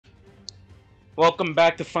Welcome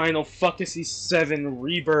back to Final Fantasy VII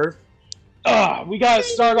Rebirth. We gotta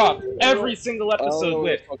start off every single episode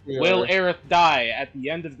with will Aerith die at the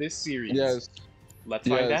end of this series? Yes. Let's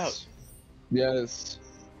find out. Yes.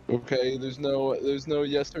 Okay, there's no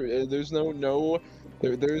yes or there's no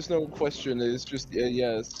there's no question. It's just a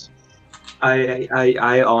yes.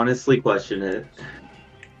 I honestly question it.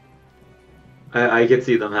 I could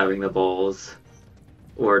see them having the balls.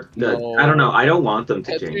 Or, No. I don't know, I don't want them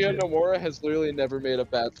to change Tetsuya it. Nomura has literally never made a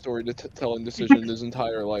bad story to telling decision in his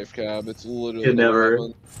entire life, Cab. It's literally It never.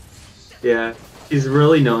 Yeah, he's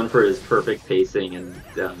really known for his perfect pacing and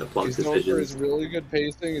the plot He's decisions. known for his really good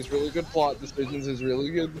pacing, his really good plot decisions, his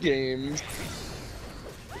really good games.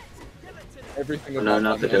 Everything about No,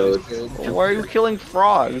 not the Batman is Toads. good. Why are you killing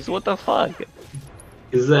frogs? What the fuck?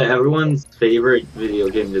 He's everyone's favorite video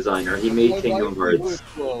game designer. He made Kingdom Hearts.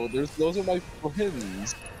 Those are my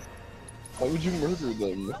friends. Why would you murder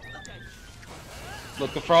them?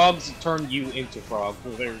 Look, the frogs turn you into frogs, so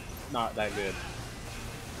they're not that good.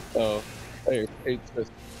 Oh, hey,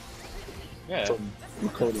 this Yeah. from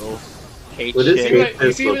Makoto. Hate What is shit. it?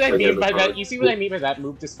 You see what I Looks like mean by every that? frog. You see what I mean by that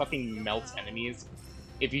move? Just fucking melts enemies.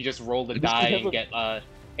 If you just roll the die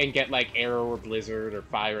and get like arrow or blizzard or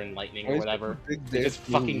fire and lightning or whatever, they just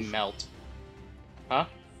fucking melt. Huh?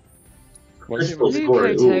 Crystal Score,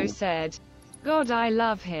 Lukoto ooh. said, "God, I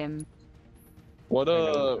love him." What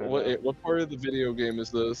know. what part of the video game is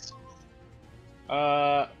this?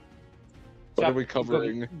 What What are we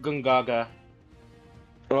covering? Gungaga.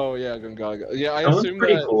 Oh yeah, Gungaga. Yeah, I That one's assume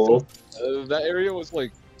pretty that cool. that area was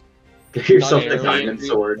like Get yourself Not the diamond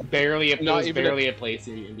sword. Barely a Not a place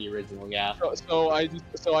in the original, yeah. so I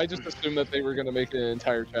just assumed that they were gonna make an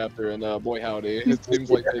entire chapter, and boy howdy, it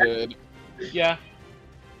seems like they did. Yeah.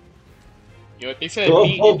 You know what they said?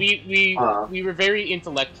 Well, We were very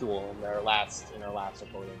intellectual in our last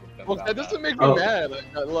recording. Well, that doesn't make me mad.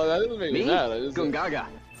 That doesn't make me mad. Gungaga.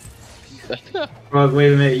 Oh,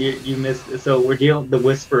 wait a minute, you missed. So we're dealing. The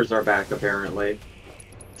whispers are back apparently.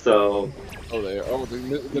 So Oh, they are. Oh,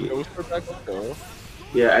 the ghosts are back. Let's go.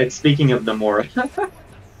 yeah, it's speaking of Nomura.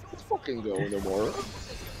 Let's fucking go, Nomura.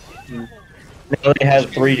 Now they have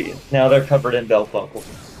 3. Now they're covered in belt buckle.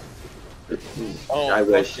 Oh, I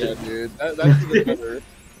wish. Yeah, dude. That's even better.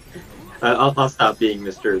 I'll stop being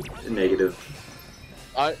Mr. Negative.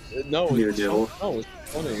 No, New it's deal. no, it's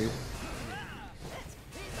funny.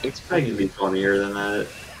 It's I can be funnier than that.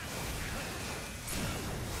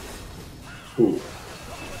 Ooh.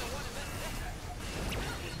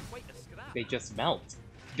 They just melt.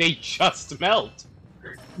 They just melt.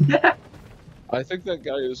 I think that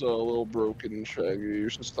guy is a little broken, Shaggy. You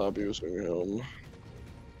should stop using him. You're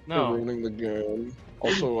No. ruining the game.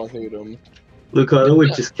 Also, I hate him. Lucato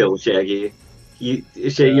would just kill Shaggy.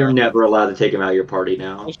 You're never allowed to take him out of your party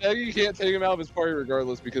now. Well, Shaggy can't take him out of his party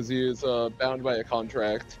regardless because he is bound by a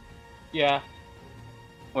contract. Yeah.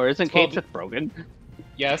 Or isn't Kate just broken?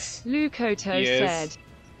 Yes. Lukoto He is. said,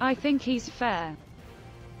 "I think he's fair."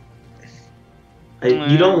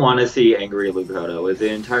 You don't want to see angry Lucato. It's an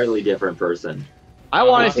entirely different person. I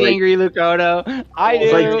want to It's see like- angry Lucato. I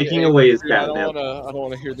It's do. like taking away his I don't catnip.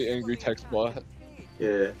 want to hear the angry text bot.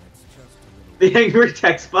 Yeah. The angry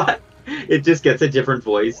text bot. It just gets a different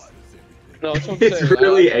voice. No, that's what I'm It's saying.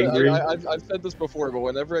 really angry. I've said this before, but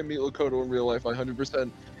whenever I meet Lucato in real life, I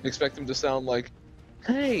 100% expect him to sound like,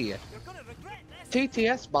 "Hey,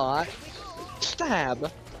 TTS bot,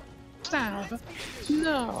 stab,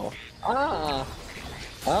 no,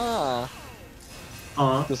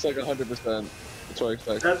 just like 100%. That's what I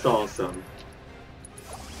expect. That's awesome.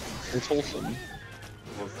 It's wholesome.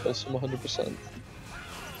 Wholesome 100%.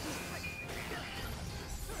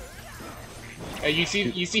 You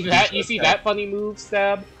see that funny move,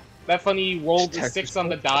 Stab? That funny roll the 6 on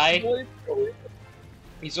the die?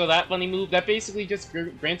 You saw that funny move? That basically just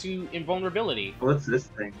grants you invulnerability. What's this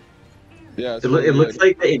thing? Yeah, it's It really looks good.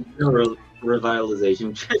 like the internal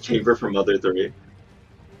revitalization chamber from Mother 3. Or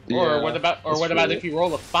Yeah, what about that's true. if you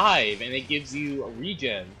roll a 5 and it gives you a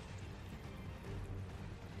regen?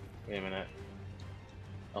 Wait a minute.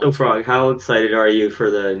 So Frog, how excited are you for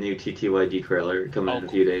the new TTYD trailer coming in a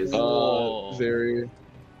few days? Oh. Very.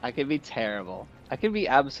 I could be terrible. I could be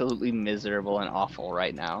absolutely miserable and awful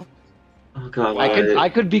right now. Oh god, I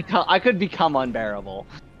could become unbearable.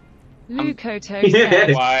 Lukoto Yeah.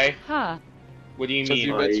 said, Why? "Huh." What do you Because mean?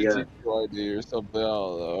 you Oh, mentioned yeah. TTYD or something, I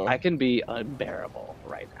don't know. I can be unbearable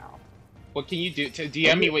right now. What can you do? To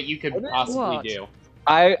DM me what you could possibly What? do.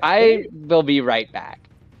 I will be right back.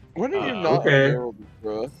 When are you not Okay. unbearable,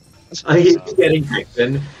 bro? He's getting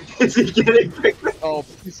Pikmin. Is he getting Pikmin? Oh,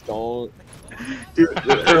 please don't. Dude,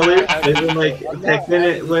 earlier,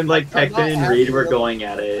 when Peckman and Reed were going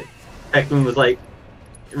at it, Peckman was like,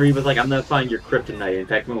 Reed was like, I'm gonna find your kryptonite, and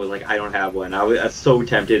Peckman was like, I don't have one. I was so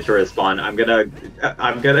tempted to respond. I'm gonna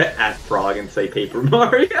ask Frog and say Paper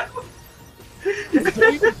Mario. I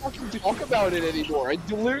don't even fucking talk about it anymore. I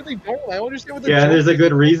literally don't. I don't understand what the Yeah, there's a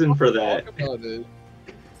good reason for that. Talk about it.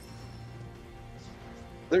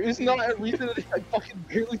 There is not a reason that I fucking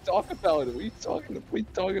barely talk about it. What are you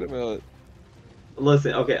talking about?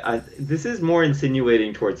 Listen, okay, this is more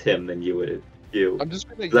insinuating towards him than you would. I'm just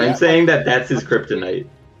gonna. I'm saying that's his kryptonite.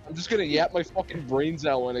 I'm just gonna yap my fucking brains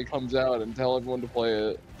out when it comes out and tell everyone to play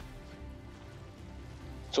it.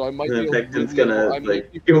 So I might be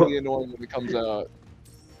really annoying when it comes out.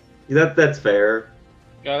 That's fair.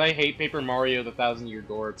 God, I hate Paper Mario: The 1,000-Year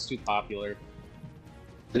Door. It's too popular.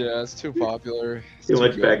 Yeah, it's too popular. Too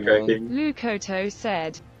much backtracking. Lukoto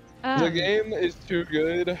said, the game is too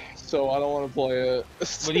good, so I don't want to play it.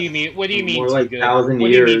 What do you mean? What do you mean More too like good? 1,000 What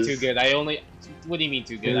do you mean years. too good? What do you mean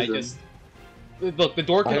too good? I just look. The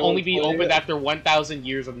door can only be opened after 1,000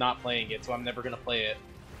 years of not playing it, so I'm never gonna play it.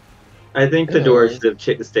 I think the door should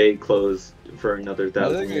have stayed closed for another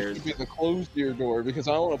 1,000 years. I think it should be the closed your door because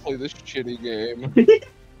I don't want to play this shitty game.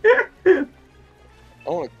 I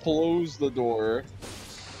want to close the door.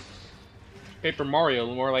 Paper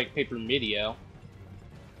Mario, more like Paper Medio.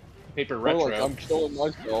 Paper Retro. Like I'm killing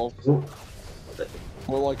myself.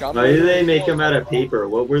 Why did they make him out of paper?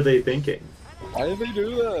 What were they thinking? Why did they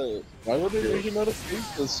do that? Why would they make him out of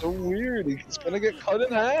paper? It's so weird. He's gonna get cut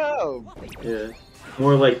in half. Yeah.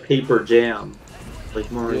 More like paper jam. Like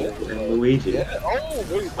Mario and Luigi. Yeah. Oh,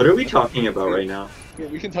 wait. What are we talking about right now? Yeah,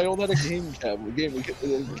 we can title that a game, Cab. We can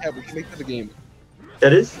make that a game.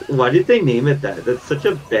 That is. Why did they name it that? That's such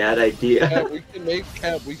a bad idea. We can make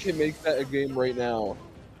that a game right now.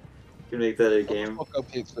 You can make that a game. Fuck up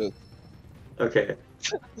Pizza. Okay.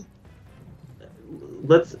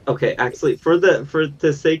 Okay, actually, for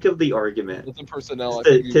the sake of the argument,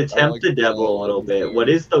 to tempt the devil a little bit, what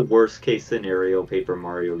is the worst case scenario Paper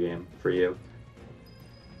Mario game for you?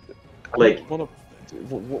 Like, what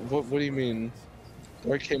do you mean?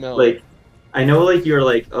 Where it came out? Like, I know, like, you're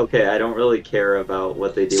like, okay, I don't really care about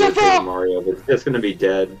what they do with Paper Mario, but it's just gonna be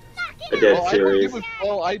dead. A dead series.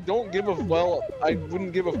 I wouldn't give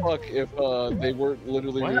a fuck if they weren't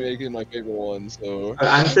literally remaking my favorite one, so...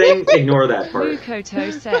 I'm saying ignore that part.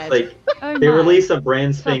 Lukoto said, like, they release a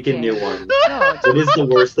brand spanking new one. What is the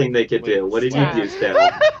worst thing they could do? What did you do,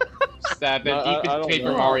 Stab? Stab it deep into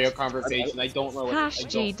Paper Mario conversation. I don't know what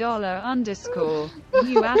 #G $_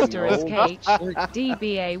 U asterisk H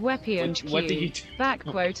DBA weapon Q what did you do?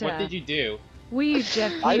 backquoter. What did you do? We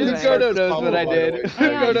Jeff Lukoto knows what I did.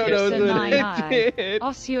 Lukoto knows what I did.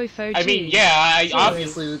 I mean, yeah,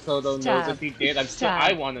 obviously Lukoto knows what he did.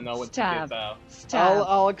 I want to know what he did, though.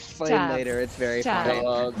 I'll explain later. It's very funny.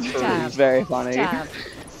 It's very funny.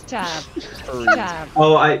 Stab.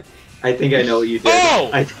 Oh, I think I know what you did. Oh!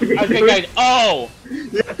 Oh!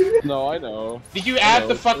 No, I know. Did you add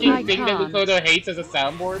the fucking thing that Lukoto hates as a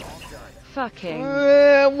soundboard? Fucking.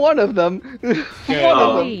 One of them.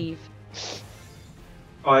 Believe.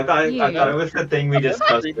 Oh, I thought it was the thing we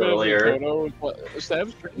discussed earlier.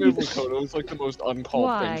 Stab's treatment of Lukoto is like the most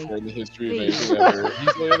uncalled thing for in the history of anything ever.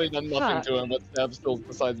 He's literally done nothing to him, but Stab still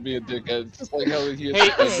decides to be a dickhead. It's just like how he is.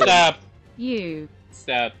 Hey, Stab!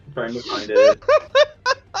 Stab. I'm trying to find it.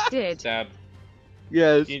 Did. Stab.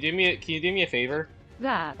 Yes. Can you do me a favor?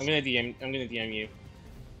 That. I'm gonna DM you.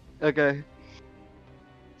 Okay.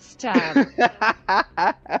 Stab.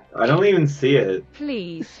 I don't even see it.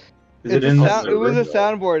 Please. Is it in the It was a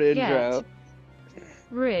soundboard intro.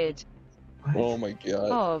 Rid. Oh my god.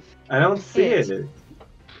 Of. I don't see it.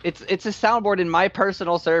 It's a soundboard in my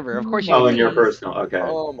personal server. Of course you. Oh, in your personal. Okay.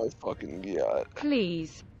 Oh my fucking god.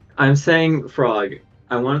 Please. I'm saying, Frog.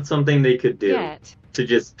 I want something they could do to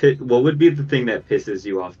just. What would be the thing that pisses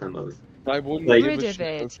you off the most? I wouldn't give a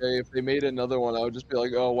shit, okay? If they made another one, I would just be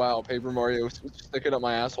like, oh wow, Paper Mario, stick it up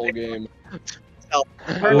my asshole game.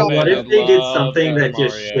 Well, what if they did something that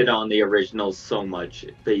just shit on the original so much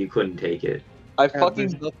that you couldn't take it?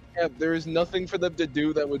 There is nothing for them to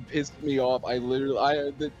do that would piss me off.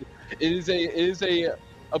 It is a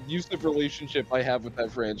abusive relationship I have with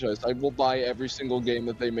that franchise. I will buy every single game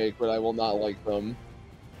that they make, but I will not like them.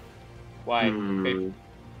 Why?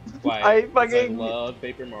 Why? I love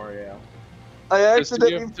Paper Mario. I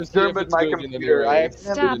accidentally German my computer.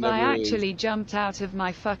 Stab, I actually jumped out of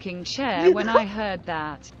my fucking chair when I heard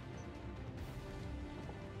that.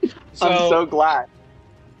 I'm so glad.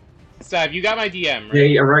 Stab, you got my DM, right? They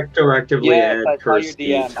retroactively Yes, add I saw your cursed speech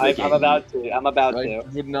DM. to the I'm game. about to. I'm about I to.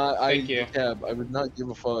 would not. Thank you. Cab, I would not give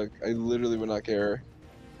a fuck. I literally would not care.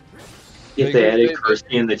 If they added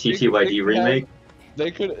cursing in the TTYD remake,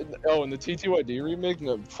 They could. Oh, in the TTYD remake,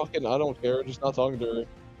 no, fucking, I don't care. Just not talking to her.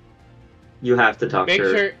 you have to talk to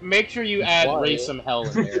her. Make sure you add Why? Raise Some Hell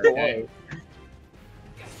in there, okay?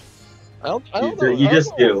 I don't know. You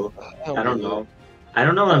just do. I don't know. I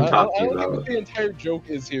don't know what I'm I talking don't know about. what the entire joke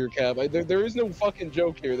is here, Cab. There is no fucking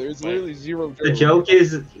joke here. There's literally zero joke. The joke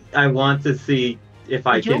is, I want to see if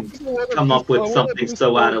I can come up with something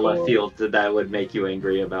so out of left field that would make you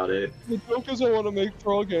angry about it. The joke is I want to make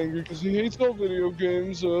Frog angry because he hates all video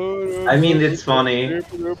games. I mean, it's funny. It's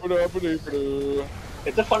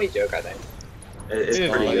a funny joke, I think. It's It is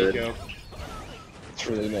a pretty funny good. joke. It's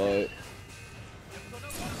really not.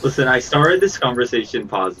 Listen, I started this conversation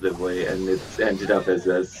positively, and it's ended up as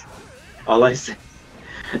this. All I said,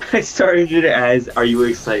 I started it as, "Are you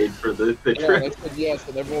excited for the Yeah, trip?" I said yes,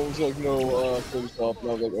 and everyone was like, no, full stop, and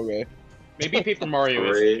I was like, okay. Maybe Paper Mario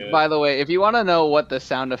is Sorry. good. By the way, if you want to know what the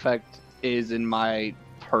sound effect is in my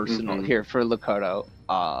personal here for Lakoto,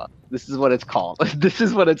 this is what it's called. This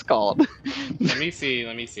is what it's called. Let me see.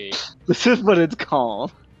 This is what it's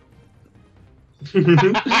called.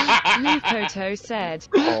 Lukoto said,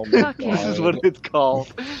 Oh my fuck This is it. what it's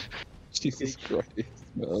called. Jesus Christ,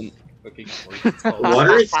 man. Looking for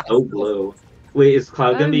Water is so blue. Wait, is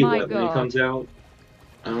Cloud gonna Oh be my wet when it God. comes out?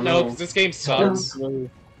 I don't No, know. because this game sucks. Oh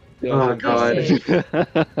Yeah, god. This is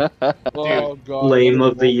oh god. Lame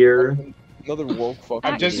another of the woke year. fucking- Another woke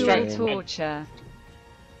fucking I'm just video trying- game. torture.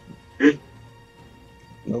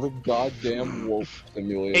 Another goddamn woke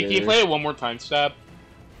simulator. Hey, can you play it one more time, Stab?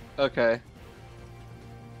 Okay.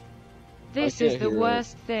 This can't is the hear it.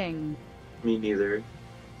 worst thing. Me neither.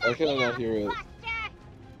 Why can I not hear it?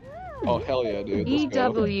 Oh hell yeah, dude. Let's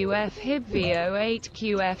go. EWF HibVO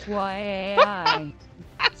 8QFYAI.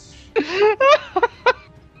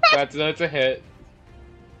 That's a hit.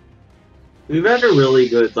 We've had a really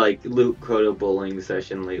good like Luke Kodo bullying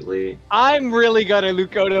session lately. I'm really good at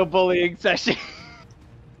Lukoto bullying session.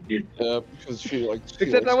 Yeah, because she like.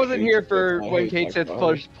 Except I wasn't here for when Kate said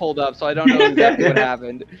pulled up, so I don't know exactly what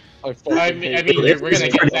happened. I mean, we're gonna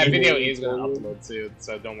get that video is gonna upload soon,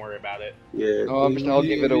 so don't worry about it. Yeah. Oh, I'll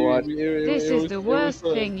give it a watch. This is the worst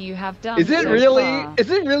thing you have done Is it so really? far.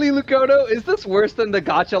 Is it really, Lukoto? Is this worse than the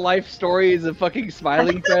Gacha Life stories of fucking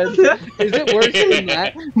smiling threads? Is it worse than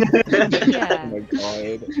that? Oh Yeah. my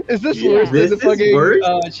god. Is this Yeah. worse than This the is fucking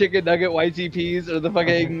worse? chicken nugget YTPs or the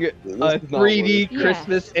fucking This is not 3D worse.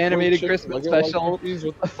 Christmas animated Christmas special? What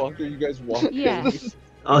the fuck are you guys watching? Yes.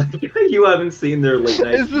 You haven't seen their late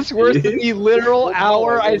night. Is this worse than the literal What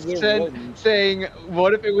hour the I fuck is spent there? saying,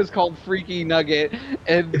 what if it was called Freaky Nugget?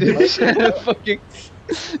 And instead of fucking.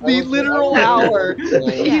 The literal hour.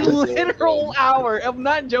 The literal hour. I'm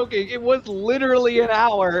not joking. It was literally an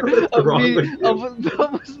hour of wrong me. with you? That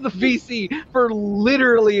was the VC for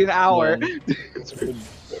literally an hour. It's a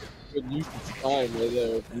good use of time right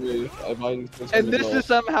there for me. I find this And this is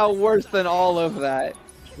somehow worse than all of that.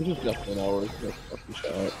 just less than hours. No fucking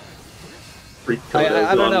shot. Freak I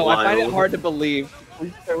Kodo's don't know. gone I find it wild. hard to believe.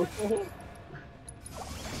 Oh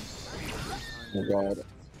my god.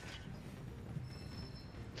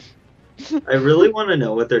 I really want to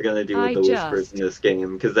know what they're gonna do with I the whispers just- in this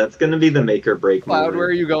game, because that's gonna be the make or break Cloud, moment. where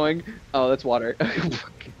are you going? Oh, that's water.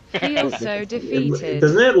 Feel so defeated.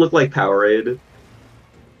 Doesn't it look like Powerade?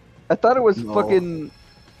 I thought it was No. fucking.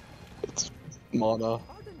 It's mana.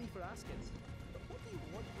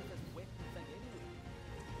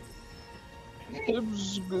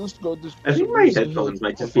 Let's go this. I think my headphones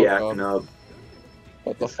might just be acting up.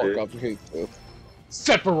 What the fuck up, Kate?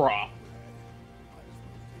 Sephiroth.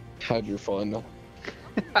 Had your fun.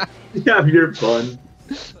 Have your fun.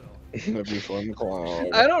 Have your fun, Cloud.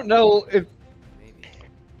 I don't know if.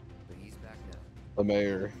 The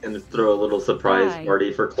mayor. And throw a little surprise Hi.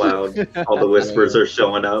 party for Cloud. All the whispers are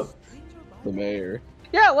showing up. The mayor.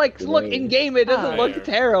 Yeah, like, look, in game it doesn't Hi. look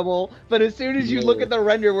terrible, but as soon as you look Yeah. at the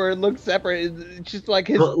render where it looks separate, it's just like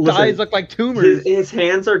his Well, listen, thighs look like tumors. His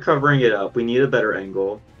hands are covering it up. We need a better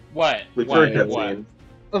angle. What? Look What? for a What? cutscene.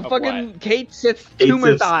 Of Of fucking Kate Sith's Eight tumor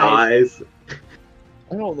Sith's thighs.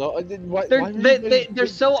 I don't know. I did. Why? They're, why they're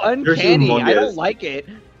so uncanny. I humongous. don't like it.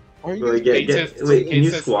 Are you Wait, Kate get, Sith's- wait, can Kate you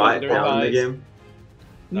Sith's squat thunder down in the thighs. game?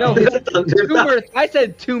 No, Thunder tumor. thighs. I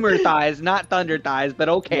said tumor thighs, not thunder thighs, but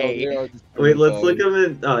No, okay. they are just Wait, let's thighs. look him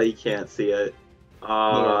in. Oh, you can't see it.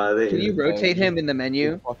 Can you rotate him in the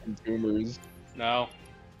menu? Fucking tumors. No.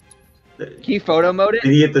 Can you photo mode it?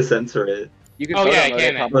 You need to censor it. You can Oh, photo yeah, I mode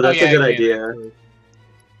can. it. Well, that's yeah, a good I can. idea.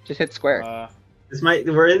 Just hit square.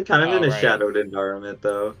 We're in kind of in a right. shadowed environment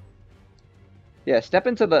though. Yeah, step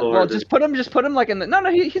into the. Well, just put him like in the. No,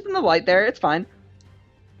 he's in the light there. It's fine.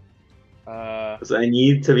 So I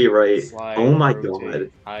need to be right. Slide, Oh my rotate,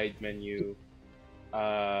 god. hide menu.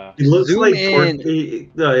 It looks Zoom like in.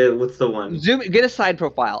 what's the one? Get a side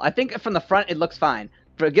profile. I think from the front it looks fine,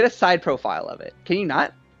 but get a side profile of it. Can you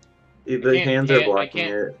not? The hands are blocking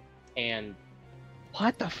it. And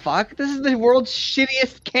what the fuck? This is the world's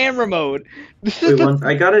shittiest camera mode. Wait,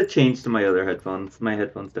 I gotta change to my other headphones. My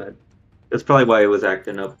headphones died. That's probably why it was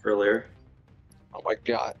acting up earlier. Oh my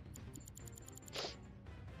god.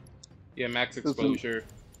 Yeah, max exposure.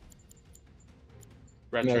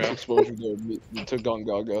 Retro. Max exposure to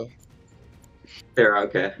Gongaga. There,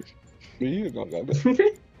 okay. Me,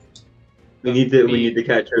 Gongaga. We need to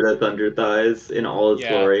capture that thunder thighs in all its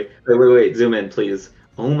glory. Wait, zoom in, please.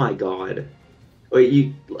 Oh my god.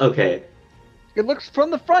 Wait, okay. It looks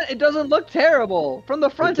from the front. It doesn't look terrible. From the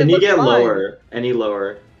front, Can it looks you get fine. lower? Any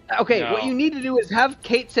lower? Okay, No. what you need to do is have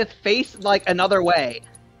Kate Sith face like another way.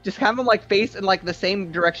 Just have him like face in like the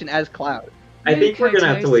same direction as Cloud. I think we're gonna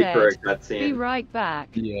have to wait for a Be cutscene. right back.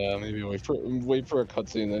 Yeah, maybe wait for a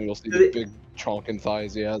cutscene, then you'll see the big chonking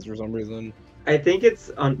thighs he has for some reason. I think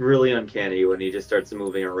it's really uncanny when he just starts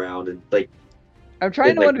moving around and like. I'm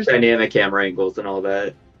trying to understand. Dynamic camera angles and all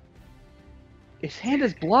that. His hand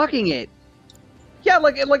is blocking it. Yeah,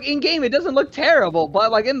 like in game, it doesn't look terrible,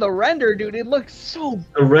 but like in the render, dude, it looks so.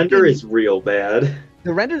 The render is real bad.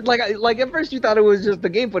 The render, like at first you thought it was just the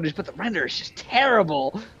game footage, but the render is just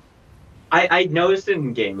terrible. I noticed it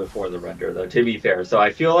in game before the render, though. To be fair, so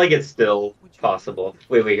I feel like it's still possible.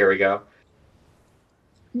 Wait, here we go.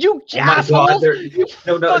 You Oh my assholes!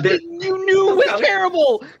 God, You knew it was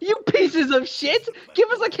terrible. You pieces of shit! Give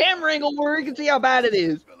us a camera angle where we can see how bad it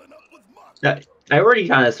is. I already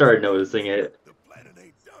kind of started noticing it. The planet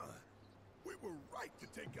ain't done. We were right to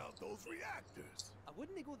take out those reactors. I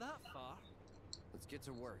wouldn't go that far. Let's get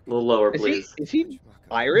to work. A little lower, please. Is he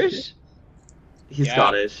Irish? He's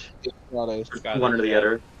Scottish. Scottish. One or the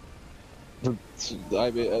other. I mean,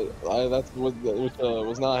 that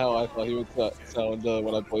was not how I thought he would sound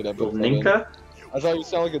when I played Episode 7. Ninka? I thought he would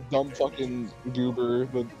sound like a dumb fucking goober,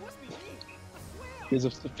 but he has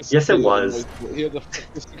a sophisticated. Yes, it was. He had a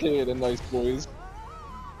sophisticated and nice voice.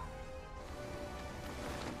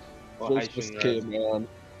 Very sophisticated man.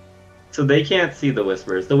 So they can't see the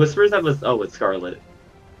whispers. The whispers have a. Oh, it's Scarlet.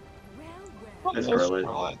 Well, It's Scarlet.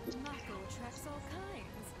 Tracks all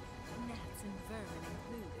kinds, gnats and vermin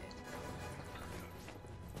included.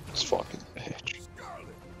 It's fucking bitch.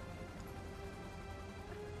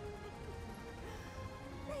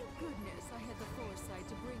 Thank goodness I had the foresight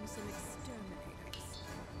to bring some exterminators.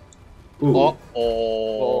 Ooh.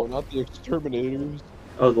 Oh, not the exterminators.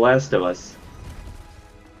 Oh, The Last of Us.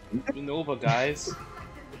 Nova, guys.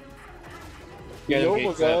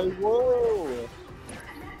 Nova, guys, whoa!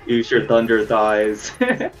 Use your thunder thighs.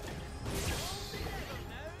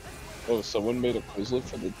 Oh, someone made a Quizlet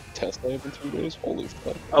for the test I have in 2 days? Holy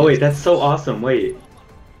fuck. Oh wait, that's so awesome. Wait.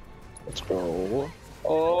 Let's go.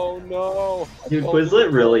 Oh no! Dude,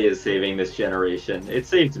 Quizlet really is saving this generation. It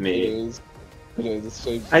saved It me. is. It is. It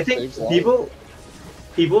saves, I think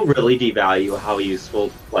people really devalue how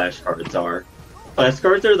useful flashcards are.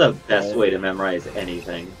 Flashcards are the best way to memorize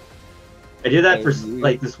anything. I did that for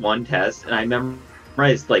like this one test, and I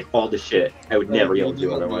memorized like all the shit I would never be able to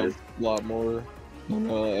do otherwise. A lot more than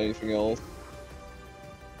anything else.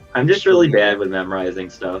 I'm just really bad with memorizing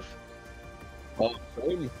stuff. Well,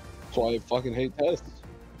 same. That's why I fucking hate tests.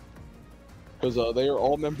 Because they are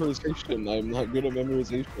all memorization. I'm not good at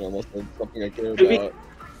memorization unless it's something I care about.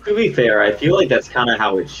 To be fair, I feel like that's kind of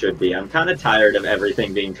how it should be. I'm kind of tired of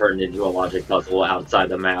everything being turned into a logic puzzle outside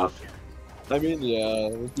the math. I mean, yeah.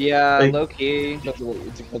 Yeah, Like- low key. It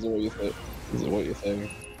depends on what you think. Depends on what you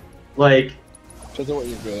think. Like, Depends on what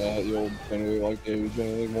you're good at. You'll generally like it, you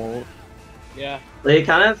generally won't. Yeah. it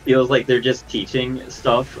kind of feels like they're just teaching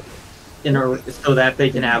stuff so that they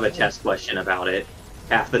can have a test question about it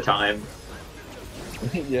half the time.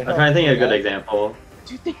 Yeah. I'm trying to think of a good example.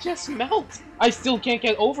 Dude, they just melt. I still can't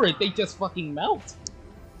get over it. They just fucking melt.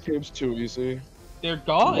 Game's too easy. They're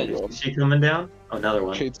Oh my gone. god. Is she coming down? Oh, another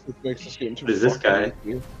one. Kate Smith makes this game too Who's this fucking guy?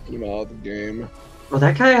 easy. Get him out of the game. Oh,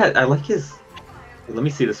 that guy, I like his... Let me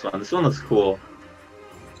see this one. This one looks cool.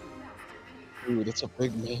 Dude, that's a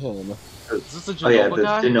big man. Is this a Oh yeah, Genova the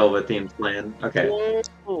guy? Genova themed plan. Okay.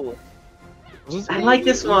 Whoa. I like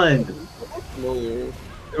this one! Familiar.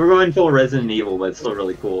 We're going full Resident Evil, but it's still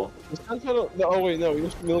really cool. This guy's kind of. No, oh wait, no, he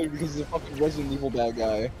looks familiar because he's a fucking Resident Evil bad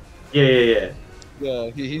guy. Yeah.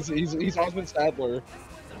 Yeah, he's Osmond Sadler.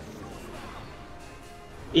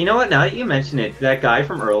 You know what? Now that you mention it, that guy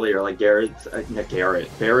from earlier, like Barrett's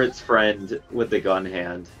friend with the gun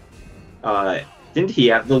hand, didn't he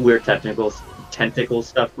have the weird tentacle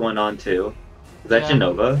stuff going on too? Is that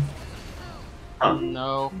Genova? Huh.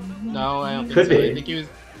 No, I don't think Could so. be. I think he was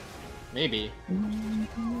maybe.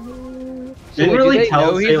 Didn't really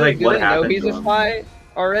tell us like what happened. He's a spy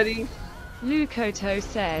already. Lukoto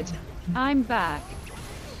said, "I'm back."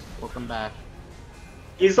 Welcome back.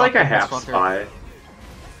 He's like a half spy.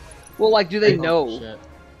 Well, like, do they know?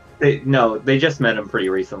 They just met him pretty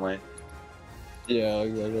recently. Yeah,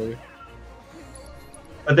 exactly.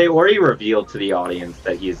 But they already revealed to the audience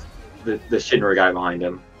that he's the Shinra guy behind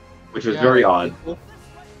him, which was very odd.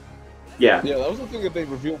 Yeah. Yeah, that was the thing that they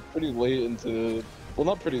revealed pretty late into. Well,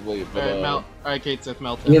 not pretty late, but. Alright, Kate Sith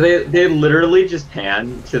melted. Yeah, they literally just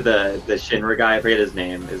pan to the Shinra guy. I forget his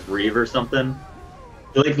name. Is Reeve or something?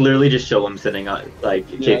 They like literally just show him sitting on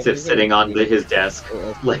Kate Sith sitting on his desk.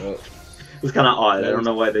 Like it's kind of odd. I don't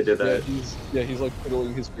know why they did that. He's like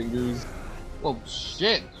fiddling his fingers. Oh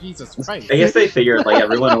shit! Jesus Christ! I guess they figured like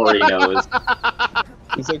everyone already knows.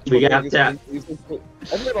 He's like, we got that.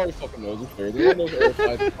 Everyone already fucking knows it's fair. Everyone knows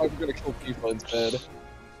they're probably gonna kill Tifa instead.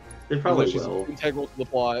 They probably she's will. integral to the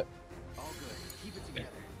plot.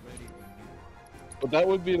 But that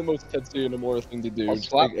would be the most Tetsuya Nomura thing to do. I'll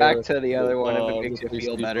swap back to the other one if it makes you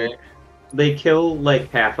feel better. They kill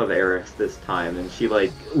like half of Eris this time, and she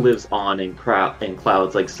like lives on in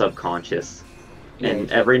Cloud's like subconscious,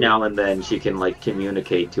 and every now and then she can like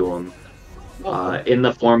communicate to him, in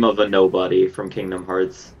the form of a nobody from Kingdom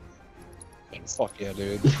Hearts. Fuck yeah,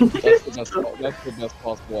 dude! That's the best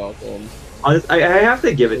possible outcome. I have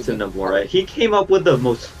to give it to Nomura. He came up with the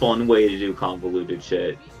most fun way to do convoluted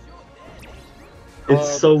shit.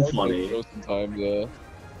 It's so funny. Time, yeah.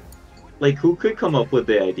 Like, who could come up with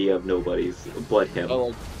the idea of nobodies but him? I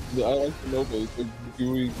like the nobodies, the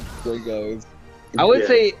gooey great guys. I would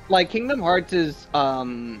say, like, Kingdom Hearts is,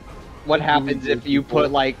 what happens if you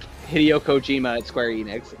put, like, Hideo Kojima at Square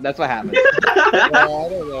Enix. That's what happens. I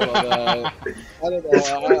don't know about that. I don't know.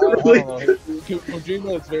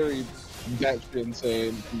 Kojima is very batshit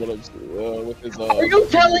insane from what I've seen, with his, Are you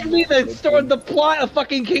telling me that the plot of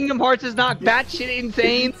fucking Kingdom Hearts is not batshit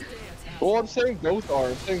insane? Well, I'm saying both are.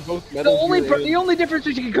 I'm saying both Metal The only difference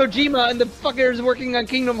between Kojima and the fuckers working on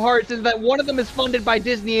Kingdom Hearts is that one of them is funded by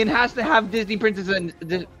Disney and has to have Disney princesses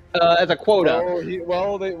as a quota.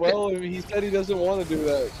 He said he doesn't want to do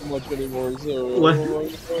that too much anymore. So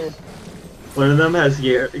one of them has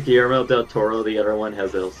Guillermo del Toro, the other one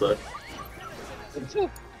has Elsa.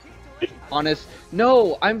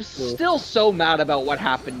 No, I'm still so mad about what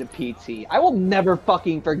happened to PT. I will never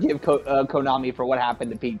fucking forgive Konami for what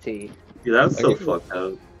happened to PT. Yeah, that's so fucked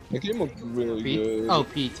up. The game was really good. Oh,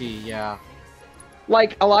 PT, yeah.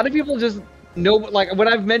 Like, a lot of people just know, like, when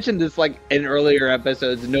I've mentioned this, like, in earlier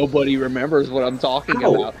episodes, nobody remembers what I'm talking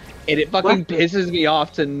about. And it fucking pisses me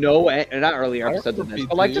off to no end. Not earlier episodes of this,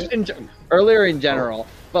 but, like, just earlier in general.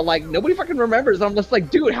 But, like, nobody fucking remembers. I'm just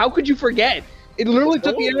like, dude, how could you forget? It literally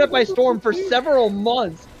took the internet by storm for several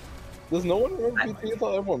months. Does no one remember PT? I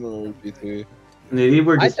thought everyone remembered PT. Maybe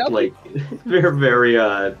we're just like very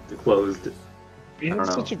closed. I don't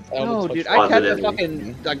know. No, dude, I kept a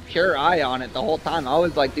fucking like pure eye on it the whole time. I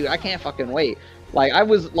was like, dude, I can't fucking wait. Like, I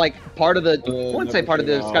was like part of the, I wouldn't say part of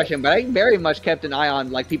the discussion, but I very much kept an eye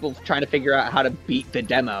on like people trying to figure out how to beat the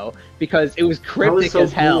demo because it was cryptic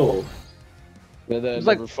as hell. It was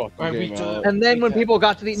like, and then when people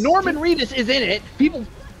got to the Norman Reedus is in it, people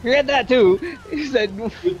forget that too. He said,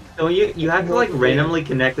 "No, you have to like randomly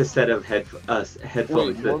connect a set of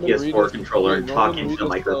headphones to the PS4 controller and talk into the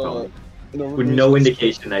microphone with no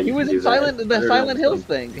indication that you he was in the Silent Hills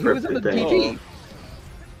thing. He was in the PT.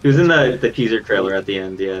 He was in the teaser trailer at the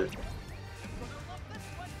end, yeah.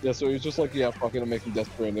 Yeah, so he's just like, yeah, fucking, I'm making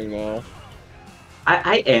Death Stranding now.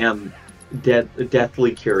 I am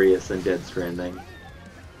deathly curious in Death Stranding.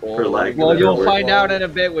 Well, you'll find out in a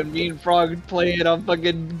bit when me and Frog play it on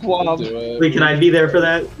fucking Guam. Wait, can I be there for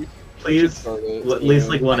that? Please? At least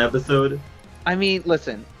like one episode? I mean,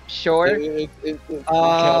 listen, sure.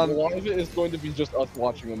 A lot of it is going to be just us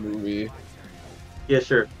watching a movie. Yeah,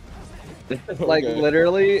 sure. Like,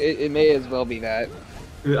 literally, it may as well be that.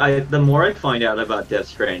 The more I find out about Death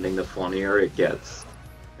Stranding, the funnier it gets.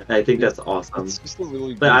 I think that's awesome.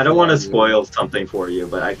 But I don't want to spoil something for you,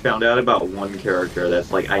 but I found out about one character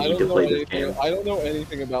that's like, I need to play this game. I don't know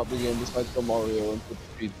anything about the game besides the Mario and the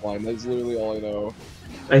speed climb. That's literally all I know.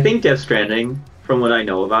 I think Death Stranding, from what I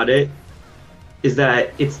know about it, is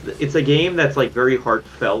that it's a game that's like very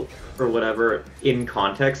heartfelt or whatever in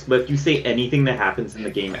context, but if you say anything that happens in the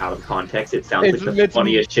game out of context, it sounds like the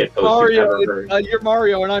funniest shit post Mario, you've ever heard. You're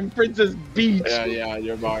Mario and I'm Princess Peach. Yeah,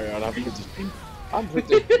 you're Mario and I'm Princess Peach. I'm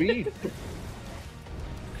Princess Peach.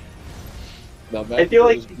 I feel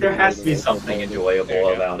like there has to be something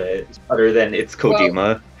enjoyable about it, other than it's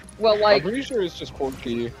Kojima. Well, like, I'm pretty sure it's just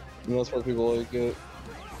quirky, and that's why people like it.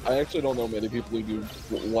 I actually don't know many people who do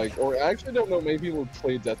like, or I actually don't know many people who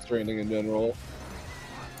play Death Stranding in general.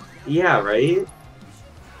 Yeah, right?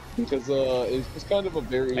 Because it's just kind of a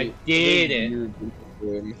very weird game.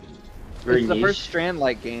 Very it's the niche. first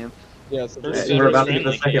Strand-like game. Yeah, it's We're about to get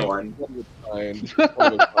the second one. One of a kind.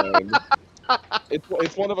 One of a kind.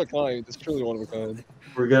 It's one of a kind. It's truly one of a kind.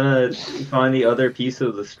 We're gonna find the other piece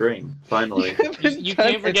of the string, finally. You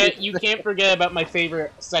can't forget about my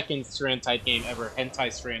favorite second Strand type game ever,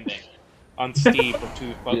 Hentai Stranding, on Steam for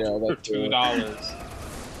 $2.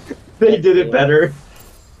 They did it better.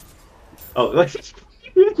 Oh,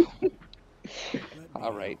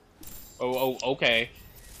 all right. Oh, okay.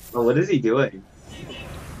 Oh, what is he doing?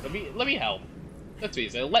 Let me help. That's what he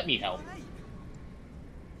said. Let me help.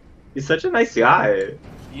 He's such a nice guy.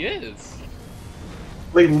 He is.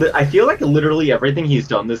 Like, I feel like literally everything he's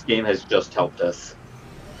done this game has just helped us.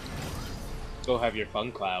 Go have your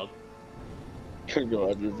fun, Cloud. Go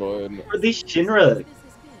have your fun. Or these Shinra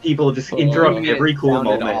people just interrupt every cool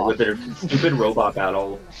moment with their stupid robot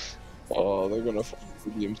battle. Oh, they're gonna fuck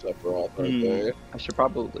redeem Sephiroth, aren't they? I should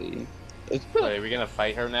probably. Are we gonna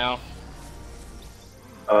fight her now?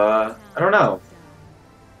 I don't know.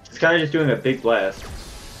 She's kind of just doing a big blast.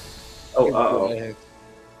 Oh,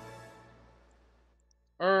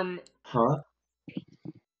 Huh?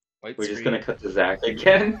 We're just gonna cut to Zach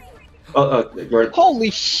again? We're...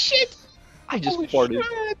 Holy shit! I just farted.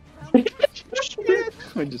 I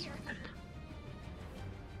just...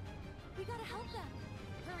 We gotta help them.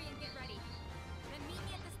 Hurry and get ready. Then meet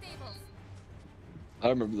me at the stables. I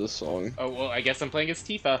remember this song. Oh, well, I guess I'm playing as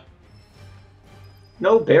Tifa.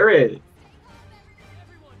 No, Barrett!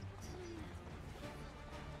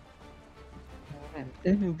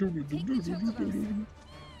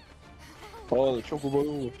 Oh, the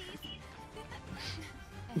chocobo.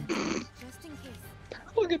 Just in case.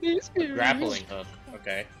 Look at these here. Grappling hook.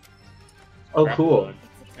 Okay. Oh, Grappling cool. hook.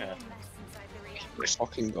 Yeah.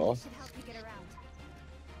 Fucking god.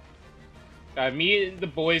 Me and the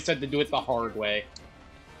boys had to do it the hard way.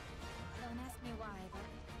 Don't ask me why, but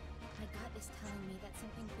my gut is telling me that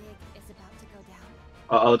something big is about to go down.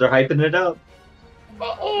 Uh-oh, they're hyping it up.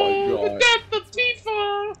 Oh, the death of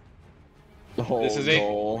Tifa! Oh, This is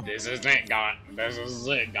no. it. This is it, guys. This is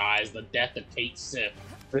it, guys. The death of Kate Sith.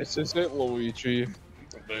 This is it, Luigi.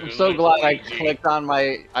 I'm so glad I clicked on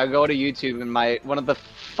I go to YouTube and one of the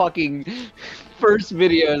fucking first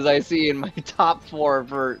videos I see in my top 4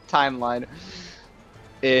 for timeline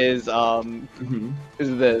is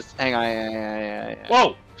this. Hang on.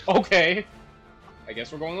 Whoa! Okay. I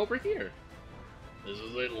guess we're going over here. This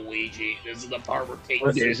is it, Luigi. This is the part where Kate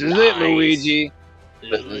Sith This is it, Luigi.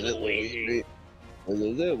 This is it, Luigi. This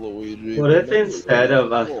is it, Luigi. What if instead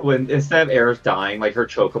of Aerith dying, like her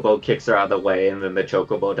chocobo kicks her out of the way, and then the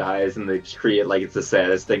chocobo dies, and they just treat it like it's the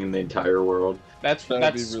saddest thing in the entire world? That's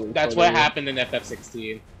really what happened in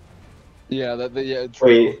FF16. Yeah, yeah, true.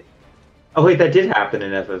 Wait. Oh wait, that did happen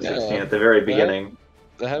in FF16 at the very beginning.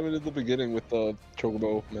 That happened at the beginning with the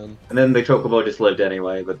chocobo, man. And then the chocobo just lived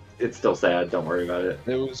anyway, but it's still sad. Don't worry about it.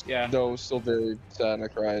 It was no, it was still very sad, and I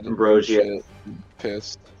cried. Ambrosia. Shit,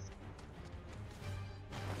 pissed.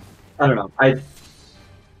 I don't know.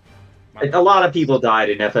 A lot of people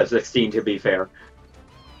died in FF16, to be fair.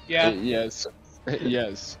 Yeah. Yes.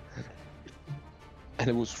 Yes. And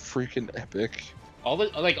it was freaking epic. All the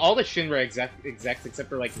Shinra execs except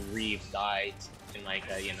for like Reeve died in like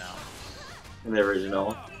In the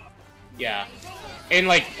original. Yeah. And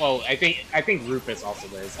like, well, I think Rufus also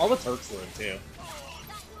lives. All the Turks live too.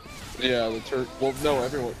 Yeah, the Turk. Well, no,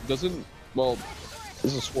 everyone doesn't. Well,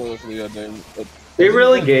 this is a spoiler for the ending, but they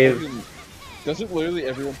really gave. Doesn't literally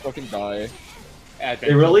everyone fucking die?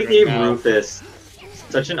 They really gave Rufus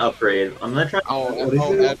such an upgrade. I'm not trying. What is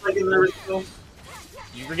it like in the original?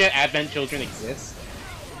 You forget Advent Children exist?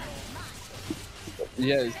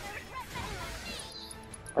 Yes.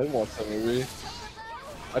 I didn't watch that movie.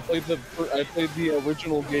 I played the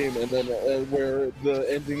original game, and then where the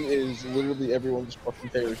ending is literally everyone just fucking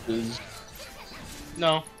perishes.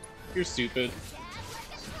 No, you're stupid.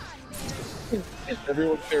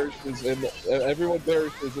 Everyone perishes, and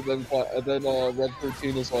then Red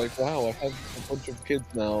 13 is like, wow, I have a bunch of kids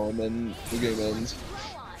now, and then the game ends.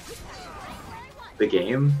 The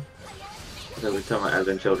game? I thought we were talking about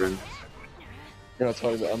Advent Children. You're not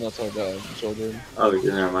talking about. I'm not talking about children. Oh,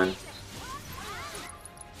 never mind.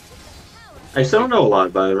 I still don't know a lot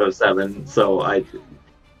about 07, so I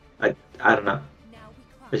don't know.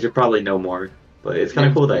 I should probably know more, but it's kind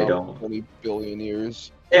of cool that I don't. 20 billion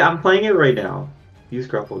years. Hey, I'm playing it right now. Use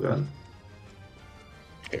grapple gun.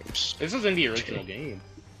 This is in the original game.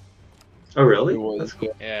 Oh, really? That's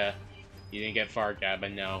cool. Yeah. You didn't get far,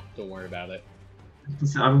 Gavin. No, don't worry about it.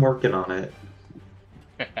 I'm working on it.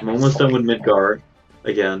 I'm almost done with Midgar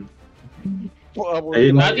again. Well, I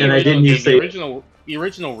didn't use the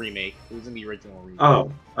original remake. It was in the original remake.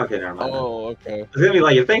 Oh, okay, never mind. Oh, okay. It's gonna be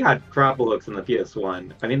like if they had grapple hooks in the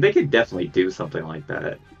PS1. I mean, they could definitely do something like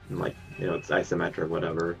that. And like, you know, it's isometric,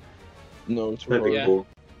 whatever. No, it's That'd be cool.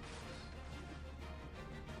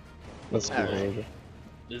 That's cool.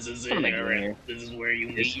 This is it, Aaron. This is where you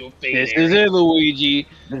meet your fate. This is it, Luigi.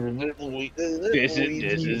 This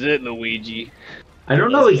is it, Luigi. I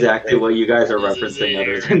don't know exactly what you guys are referencing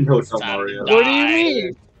other than Hotel Mario. What do you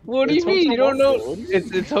mean? What do you mean? You don't know?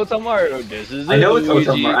 It's Hotel Mario. This is it, I know it's Luigi.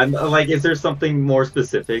 Hotel Mario. I'm like, is there something more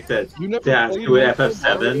specific that to ask to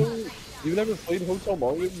FF7? You've never played Hotel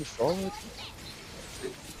Mario before?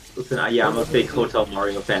 Listen, yeah, I'm a big Hotel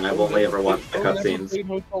Mario fan. I've only ever watched the cutscenes. Played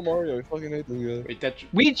Hotel Mario. I fucking hate this guy.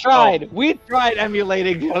 We tried. We tried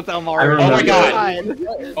emulating Hotel Mario. Oh my god.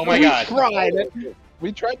 Oh my god. We tried.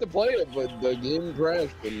 We tried to play it, but the game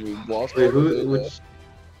crashed and we lost. Wait, which?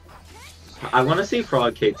 I want to see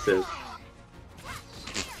Frog Kate Sith.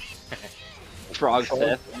 Frog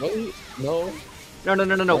Sith. No.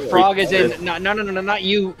 No. Frog as in no, not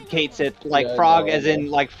you, Kate Sith. Like Yeah, frog no, as in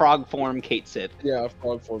like frog form Kate Sith. Yeah,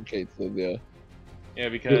 Frog form Kate Sith. Yeah. Yeah,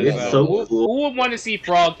 because It's so who cool. would want to see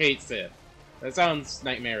Frog Kate Sith? That sounds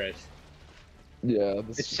nightmarish. Yeah.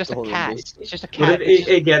 It's just a cat. It's just a But cat.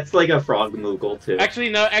 it gets like a frog Moogle too. Actually,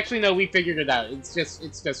 no. We figured it out. It's just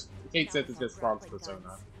Kate Sith is just Frog's persona.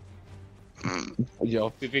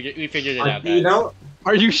 Yo. We figured it out. You Guys. know,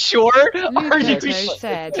 Are you sure? Are you Lucato sure?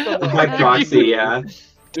 said. by proxy, yeah.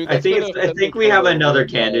 Dude, I think we have another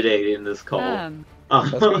candidate in this call. That's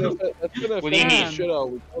gonna What do you mean? Shit out.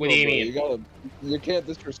 What do you mean? You can't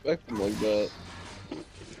disrespect him like that.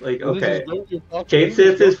 Like, okay. Kate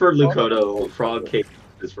Sith is for Lucato, Frog Kate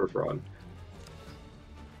is for Frog.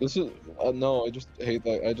 This is no. I just hate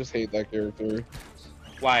that. I just hate that character.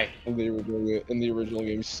 Why? In the original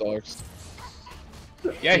game, he sucks.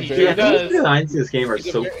 Yeah, he He's sure very- does. The designs in this game are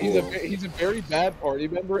He's so a, cool. he's a very bad party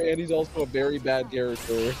member, and he's also a very bad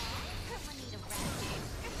character.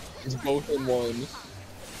 He's both in one.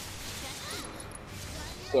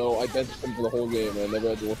 So I benched him for the whole game, and I never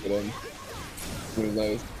had to look at him. It was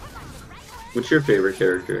nice. What's your favorite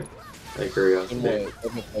character? Out of And curiosity.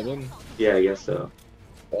 what? FF7? Yeah, I guess so.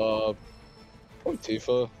 Oh,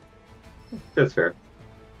 Tifa. That's fair.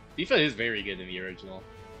 Tifa is very good in the original.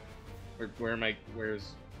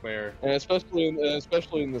 Where? And especially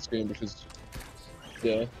in this game because,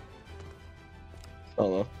 yeah. I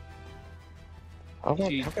don't know. How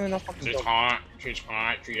can I not fucking She's know? hot. She's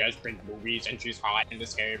hot. She has big movies, and she's hot in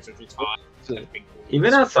this game, so she's hot. She has big boobies.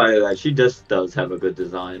 Even outside of that, she just does have a good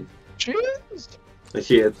design. She is. Like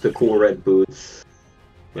she has the cool red boots,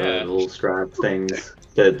 Yeah. the little strap things,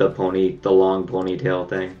 the long ponytail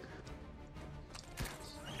thing.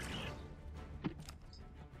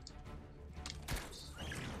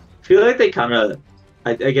 I feel like they kind of,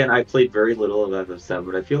 I played very little of FF7,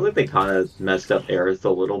 but I feel like they kind of messed up Aerith a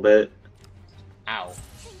little bit. Ow.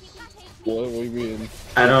 What do you mean?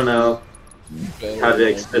 I don't know how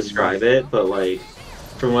to describe it, but like,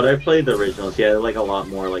 from what I played the original, she had like a lot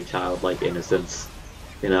more like childlike innocence,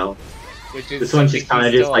 you know? Which is This one something she's kinda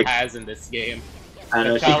she just, still like- has in this game. I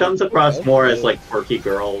don't know, she comes across more as like quirky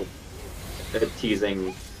girl,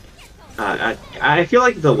 teasing. I feel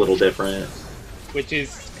like it's a little different. Which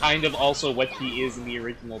is kind of also what he is in the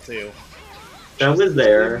original too. That was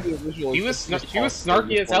there. She was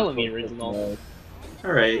snarky as hell in the original.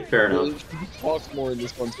 Alright, fair enough. She talks more in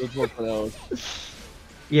this one, so it's more pronounced.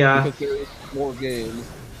 Yeah, Because there is more games.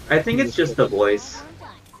 I think it's just the voice.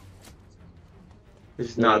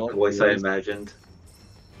 It's not the voice I imagined.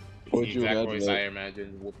 What The would you exact imagine? voice I It?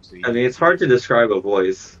 imagined. Whoopsie. I mean, it's hard to describe a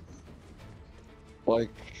voice. Like,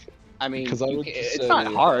 I mean, Because I would it's say- not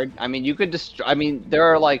hard. I mean, you could just. I mean, there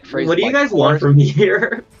are like phrases. What do you like guys want coarse- from me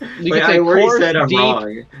here? You Like, could say I already coarse, said I'm deep.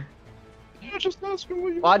 wrong. you're just asking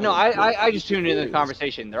what you Well, no, want. I just tuned into the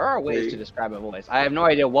conversation. There are ways to describe a voice. I have no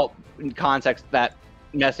idea what context that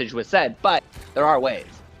message was said, but there are ways.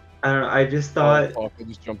 I don't know, I just Oh, thought, fuck, I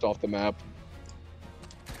just jumped off the map.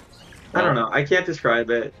 I don't know, I can't describe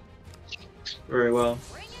it very well.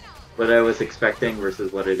 What I was expecting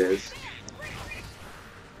versus what it is.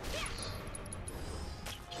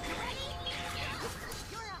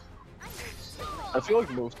 I feel like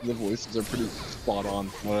most of the voices are pretty spot on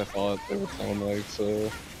from what I thought they would sound like,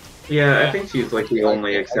 so... Yeah, I think she's like the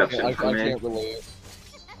only exception for me. I can't relate.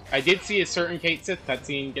 I did see a certain Kate Sith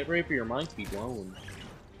cutscene. Get ready for your mind to be blown.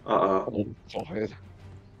 Oh, God.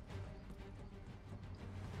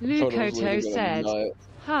 Lukoto said,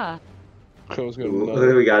 huh.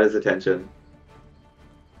 We got his attention.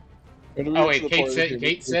 Oh wait,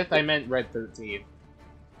 Kate Sith? I meant Red 13.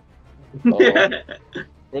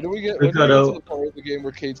 When do we get to the part of the game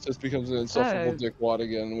where Kate Sith becomes an insufferable dickwad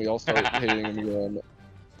again and we all start hating him again?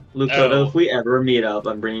 Lukoto, if we ever meet up,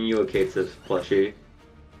 I'm bringing you a Kate Sith plushie.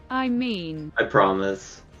 I mean... I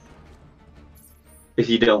promise. If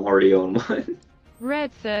you don't already own one.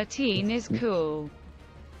 Red 13 is cool.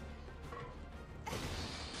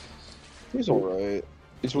 He's alright.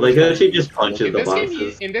 Like, she just punches the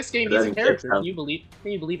bosses. In this game, he's a character. Can you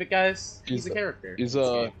believe it, guys? He's a character. He's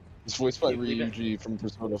voiced by Ryuji from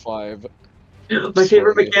Persona 5. My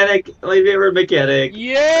favorite mechanic! My favorite mechanic!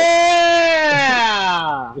 Yeah!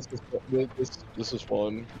 This is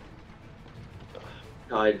fun.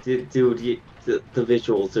 God, dude, the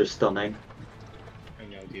visuals are stunning. I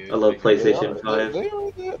know, dude. I love PlayStation 5.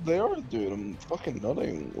 They are, dude. I'm fucking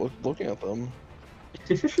nutting looking at them.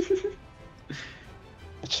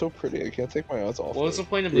 It's so pretty. I can't take my eyes off. What was the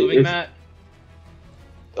point of moving that?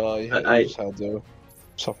 I just had to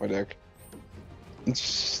suck my dick.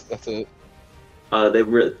 That's it. Why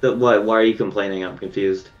are you complaining? I'm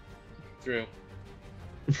confused. True.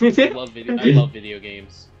 I love video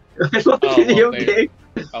games. I love video games.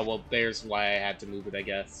 Oh well, there's why I had to move it, I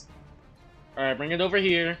guess. All right, bring it over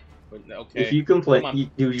here. Okay. If you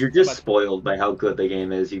complain, you're just spoiled by how good the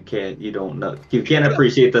game is. You can't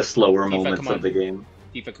appreciate the slower moments of the game.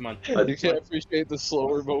 Tifa, come on. You can't appreciate the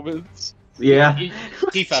slower moments. Yeah.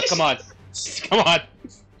 Tifa, come on. Come on.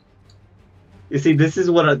 You see, this is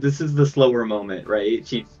the slower moment, right?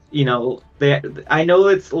 I know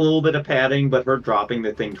it's a little bit of padding, but her dropping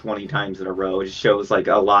the thing 20 times in a row just shows like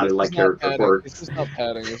a lot of like character quirks. This is not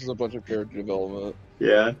padding. This is a bunch of character development.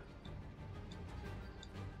 Yeah.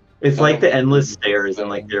 It's like the endless stairs in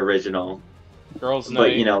like the original. Girls'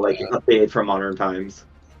 Night. But like updated from modern times.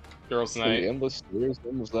 Girls' Night. The endless stairs.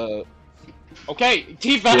 When was that? Okay,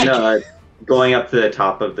 Tifa. Going up to the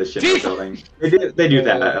top of the shimmer building. They do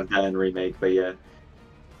that in remake, but yeah.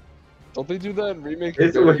 Don't they do that in remake?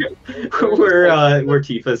 It's where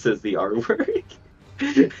Tifa says the R word.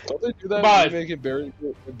 Don't they do that in remake and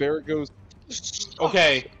Barrett goes...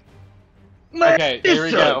 Okay. Okay, there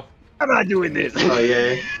we go. I'm not doing this. Oh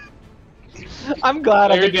yeah. I'm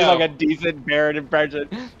glad I could do like a decent Barrett impression.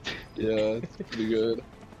 Yeah, it's pretty good.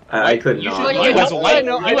 I couldn't. You as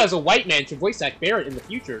a white man to voice act Barrett in the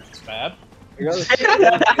future, Fab. It'll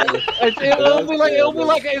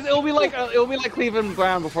be like Cleveland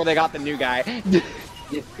Brown before they got the new guy.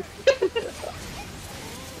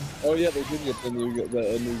 Oh yeah, they did get the new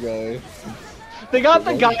guy. They got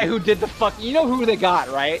the guy who did the fuck. You know who they got,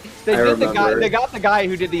 right? They got the guy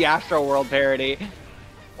who did the Astro World parody.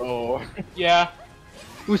 Oh yeah.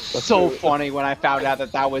 It was so funny when I found out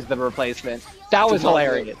that was the replacement. That was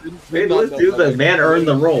hilarious. Hey, let's do the man earned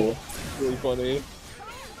the role. Really funny.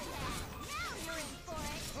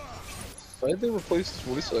 Why did they replace his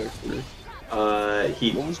voice actor?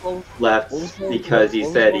 He left because he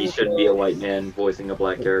said he shouldn't be a white man voicing a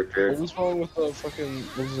black character. What was wrong with fucking,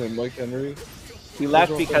 what was his name, Mike Henry? He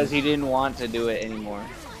left because he didn't want to do it anymore.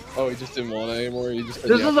 Oh, he just didn't want it anymore?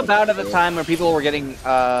 This was about at the time where people were getting,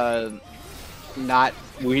 they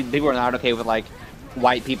were not okay with, like,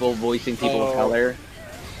 white people voicing people of color.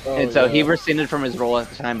 And so he rescinded from his role at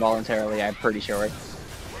the time voluntarily, I'm pretty sure.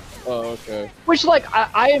 Oh, okay. Which, like,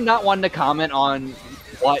 I am not one to comment on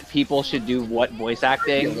what people should do, what voice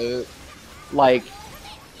acting. Like,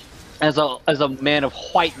 as a man of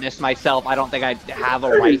whiteness myself, I don't think I have a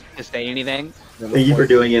right to say anything. Thank you for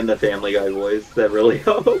doing it in the Family Guy voice. That really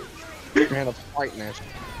helped. Man of whiteness.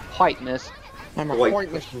 Whiteness. I'm a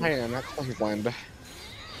whiteness man. That's Cleveland.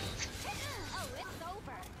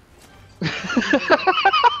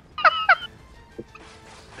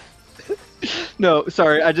 No,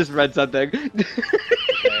 sorry, I just read something.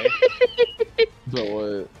 No,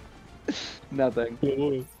 what? Nothing.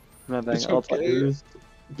 Nothing. It's okay.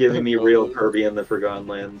 Giving me real Kirby and the Forgotten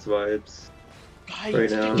Lands vibes. Right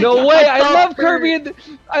now. No way! I love Kirby and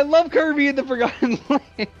the Forgotten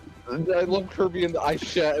Lands. I love Kirby and the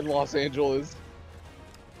Ice Chat in Los Angeles.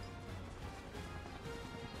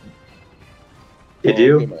 You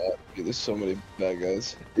do? There's so many bad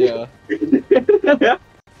guys. Yeah.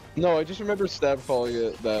 No, I just remember Stab calling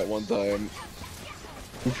it that one time.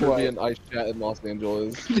 Kirby and Ice Chat in Los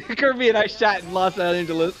Angeles. Kirby and I shot in Los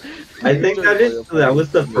Angeles. I think that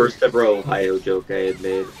was the first ever Ohio joke I had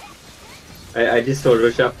made. I just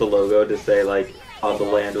photoshopped the logo to say like how the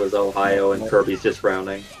land was Ohio and Kirby's just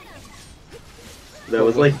frowning. That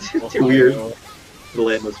was like too weird. The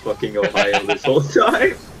land was fucking Ohio this whole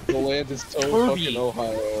time. The land is so Kirby. fucking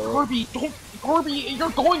Ohio. Kirby, you're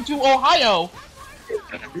going to Ohio!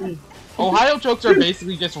 Ohio jokes are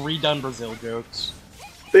basically just redone Brazil jokes.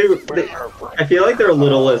 I feel like they're a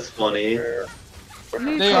little less funny.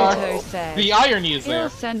 They are. Said, the irony is there. He'll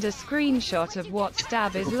send a screenshot of what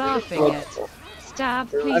Stab is laughing at. Stab,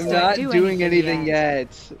 please I'm not don't doing anything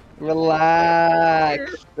yet.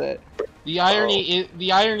 Relax. The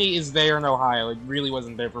irony is there in Ohio. It really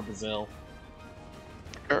wasn't there for Brazil.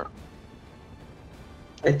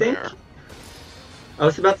 I think I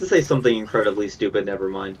was about to say something incredibly stupid. Never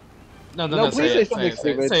mind. No, please say something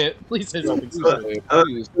stupid. Say it. Please say something stupid. I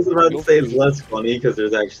was about to say it's less funny because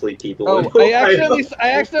there's actually people. Oh, in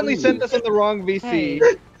I accidentally sent this on the wrong VC. Hey.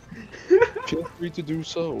 Feel free to do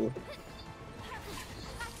so.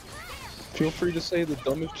 Feel free to say the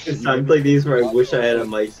dumbest shit. It's times like these where I wish I had a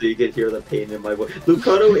mic so you could hear the pain in my voice.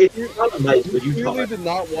 Lucato, if you're not a mic, would you really talk? did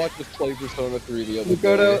not watch us play Persona 3 the other day.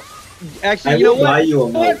 Lucato, actually, I you know will buy what? you a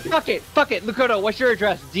You know what? mic. Fuck it, Lucato, what's your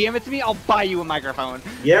address? DM it to me, I'll buy you a microphone.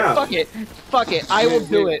 Yeah. Fuck it, I will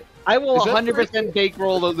do it. I will Is that 100%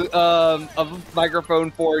 bankroll a microphone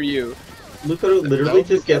for you. Lucato literally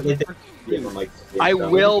just get like the mic. I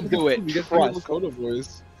will do it, You get the trust. Lakota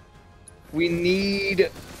voice. We need...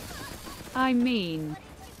 I mean,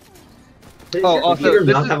 Oh, also, Peter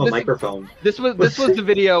this not is- have a this- microphone. This was the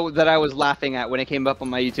video that I was laughing at when it came up on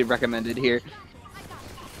my YouTube recommended here.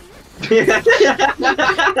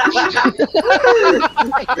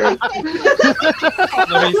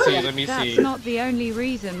 Let me that's see. not the only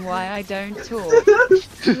reason why I don't talk.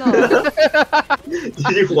 Lol.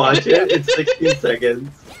 Did you watch it? It's 16 seconds.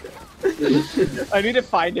 I need to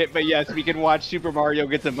find it, but yes, we can watch Super Mario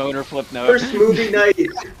gets a boner flip note. First movie night.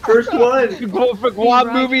 First one. Go for Guam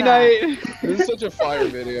Right movie back. night. This is such a fire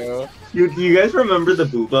video. Do you guys remember the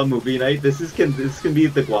Booba movie night? This can be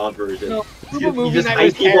the Guam version. No, Booba you movie just night hype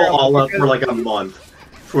was people terrible all up because- for like a month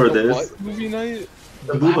for The this. What movie night?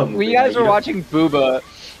 The Booba movie We guys night, were watching Booba,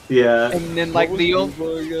 Yeah. and then What like was the old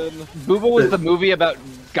Booba again? Booba was the movie about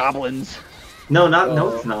goblins. No,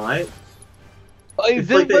 it's not. It's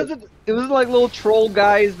like It was like little troll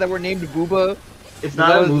guys that were named Booba. It's not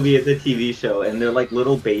That a was- movie, it's a TV show, and they're like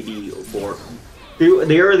little baby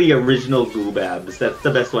they are the original Goobabs. That's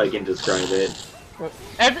the best way I can describe it.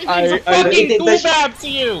 Everything's a fucking goobab to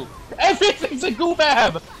you! Everything's a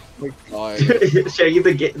goobab! Oh my God. Shaggy,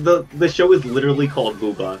 the show is literally called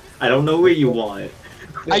Booba. I don't know what you want.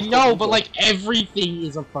 I know, but like everything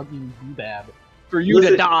is a fucking goobab. For you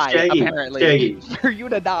Listen, to die, Shaggy, apparently. Shaggy. For you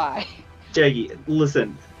to die. Shaggy,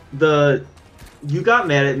 listen. You got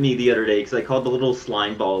mad at me the other day because I called the little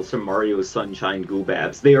slime balls from Mario Sunshine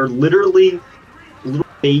Goobabs. They are literally little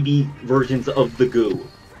baby versions of the goo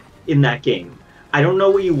in that game. I don't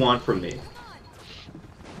know what you want from me.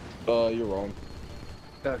 You're wrong.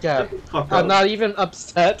 Yeah, Fuck I'm up. not even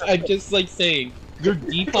upset. I'm just like saying your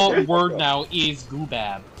default word now is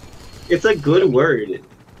goobab. It's a good word.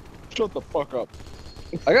 Shut the fuck up.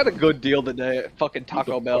 I got a good deal today at fucking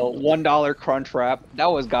Taco Bell. $1 crunch wrap. That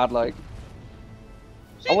was godlike.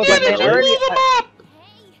 I was like, man, I already.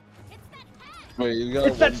 Wait, you got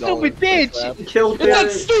It's a that $1 stupid bitch! crap? Killed It's that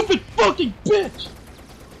it. stupid fucking bitch!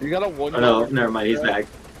 You got a $1. Oh no, never mind. He's back.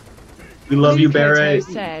 We love you, Lucato Barrett.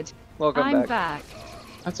 said, Welcome I'm back. back.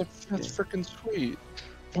 That's freaking sweet.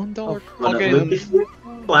 $1 Oh, crap. no, Lucas-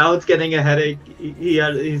 Cloud's getting a headache.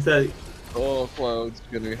 He said, Oh, Cloud's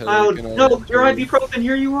getting a headache. Cloud, and no, all. your ibuprofen.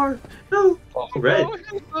 Here you are. No. Oh, Red.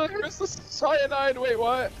 no, here's the cyanide. Wait,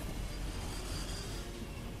 what?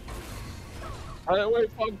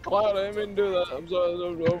 Wait, fuck Cloud. I didn't mean to do that. I'm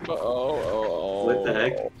sorry. Oh. What the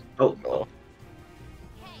heck? Oh.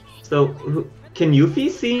 So, can Yuffie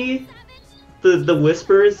see the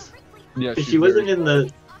whispers? Yeah, She wasn't in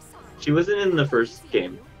the first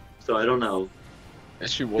game, so I don't know.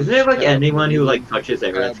 She was. Isn't it like Yeah, anyone who but- like touches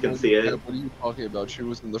Aerith can see Yeah, it? what are you talking about? She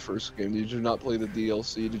was in the first game. Did you not play the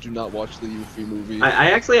DLC? Did you not watch the Yuffie movie? I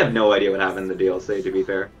actually have no idea what happened in the DLC. To be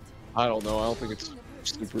fair, I don't know. I don't think it's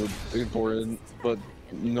super important, but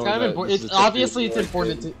you know. It's kind of important. this It's is a obviously good it's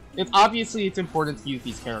important thing. to. It's obviously it's important to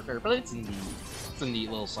Yuffie's character, but it's neat. It's a neat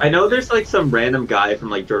little song. I know there's like some random guy from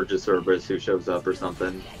like Georgia Cerberus who shows up or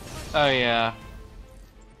something. Oh yeah.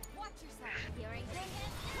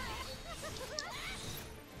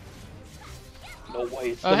 No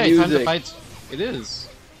way. Oh hey, time to fight. It is.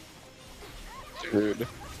 Rude.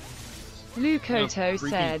 Lukoto freaking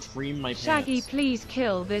said, cream my Shaggy, pants. please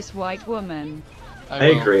kill this white woman. I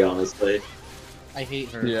agree, honestly. I hate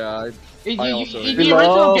her. Yeah, In I the, also in hate the her.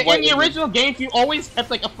 original, Love in the original games, you always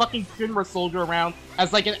kept like a fucking Shinra soldier around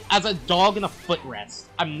as like as a dog in a footrest.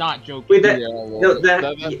 I'm not joking. Wait, that Yeah, well, no, that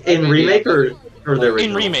in remake or the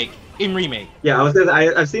original? In remake. Yeah, I was gonna.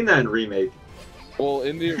 I've seen that in remake. Well,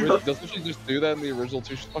 in the original, doesn't she just do that in the original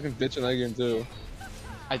too? She's fucking bitch in that game too.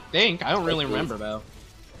 I think. I don't really remember though.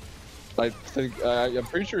 I think I'm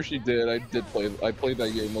pretty sure she did. I played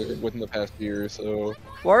that game like within the past year, so.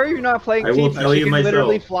 Why are you not playing I will Tifa? tell She you can myself.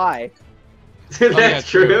 literally fly. That's yeah,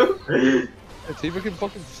 true. Yeah, Tifa can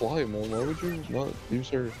fucking fly, man. Why would you not use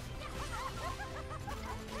her?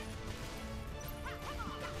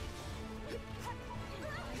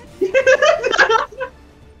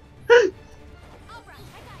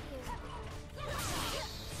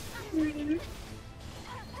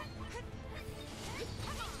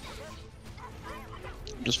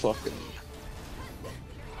 Just fucking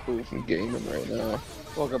gaming right now.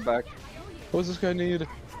 Welcome back. What does this guy need?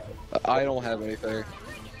 I don't have anything.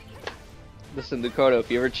 Listen, Lukoto,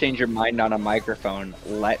 if you ever change your mind on a microphone,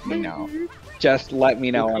 let me know. Just let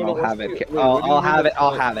me know and I'll have it. I'll have it.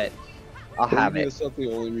 I'll have it. I'll have it. It's not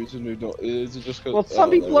the only reason we don't. Is it just because? Well,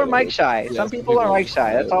 some people are mic shy. Yeah, Some people are mic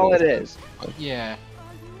shy. That's all it is. Yeah.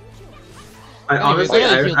 I honestly,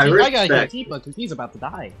 I I gotta respect. heal Tifa because he's about to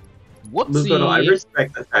die. Whoopsie. Lukoto, I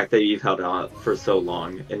respect the fact that you've held out for so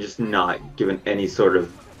long and just not given any sort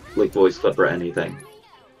of like voice clip or anything.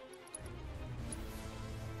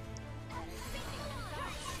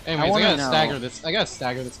 Anyways, I gotta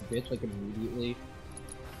stagger this bitch like immediately.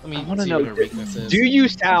 I mean, I want to see know, what her weakness is. do you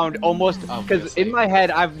sound almost, because Obviously. in my head,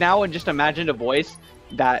 I've now just imagined a voice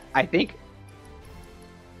that I think,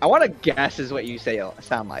 I want to guess is what you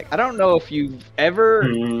sound like. I don't know if you've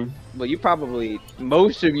ever, well, you probably,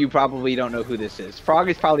 most of you probably don't know who this is. Frog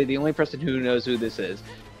is probably the only person who knows who this is.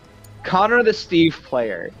 Connor the Steve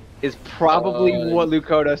player is probably what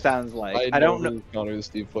Lukoto sounds like. I don't know who Connor the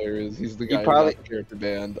Steve player is. He's the guy who probably- got the character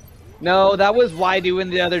banned. No, that was Waidu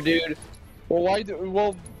and the other dude. Well,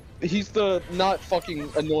 well, he's the not fucking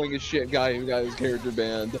annoying as shit guy who got his character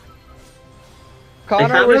banned.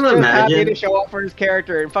 Connor was just happy imagine- to show off for his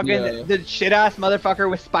character, and fucking Yeah. the shit ass motherfucker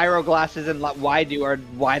with spiral glasses and Waidu are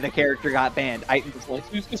why the character got banned.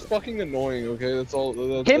 He's just fucking annoying. Okay, that's all.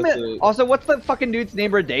 That's it. Also, what's the fucking dude's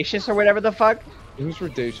name? Radacious or whatever the fuck? Who's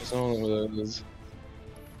Radacious? I don't know who that is.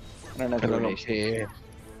 I don't know. I don't care.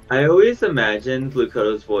 I always imagined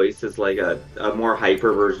Lukoto's voice as like a more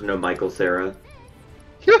hyper version of Michael Cera.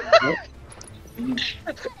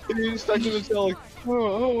 He's stuck in his tail like,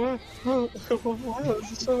 wow,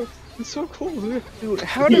 it's so cool, dude. Dude,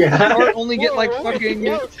 how did the art only get like fucking?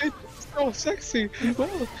 Wow, Kate, so sexy.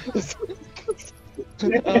 Wow.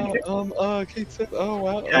 Kate said, oh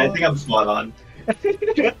wow. Yeah, I think I'm spot on.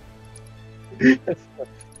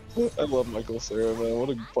 I love Michael Cera, man. What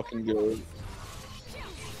a fucking goat.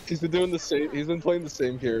 He's been doing the same. He's been playing the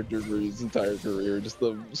same character for his entire career. Just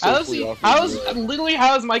the socially awkward.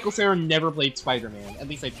 How has Michael Cera never played Spider-Man? At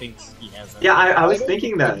least I think he hasn't. Yeah, I was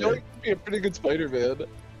thinking that. I know he could be a pretty good Spider-Man.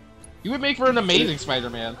 You would make for an amazing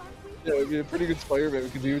Spider-Man. Yeah, it'd be a pretty good Spider-Man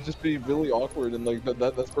because he would just be really awkward and like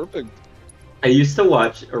that's perfect. I used to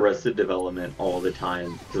watch Arrested Development all the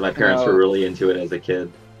time because my parents were really into it as a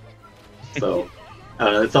kid. So, I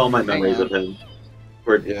don't know. It's all my memories of him.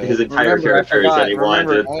 Where his entire character is that he wanted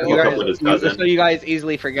to hook up with his cousin. So you guys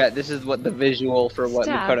easily forget. This is what the visual for what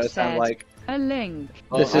Stab Lukoto said, sound like. A link.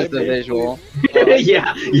 This is the visual.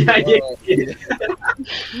 yeah.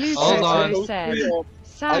 Lukoto said,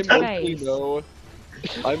 sad face.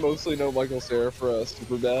 I mostly know Michael Cera for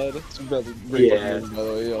Superbad. Superbad's a great movie, by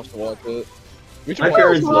the way. You have to watch it. My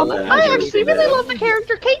parents love that. I actually really love the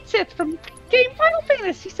character Kate Sith from game Final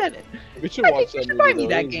Fantasy VII. We should watch that. You should buy me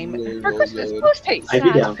that game for Christmas. Post haste. I'd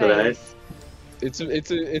be down for that. It's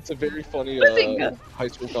a very funny high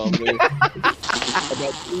school comedy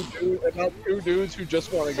about two dudes who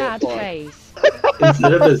just want to get Sad fun. face.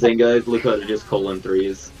 Instead of Bazinga, Lukoto just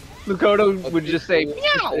 :3s. Lukoto would just say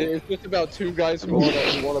meow. It's just about two guys who want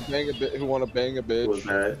to bang a bitch. What was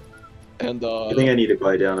that? And I think I need to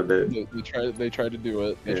quiet down a bit. They try to do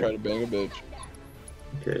it. They try to bang a bitch.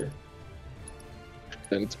 Okay.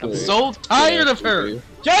 And it's I'm great. so tired of her.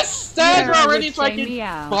 Just stagger already so I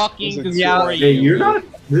can fucking destroy Hey, you. you're not.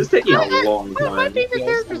 This is taking a long My time. favorite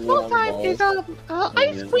character of all time is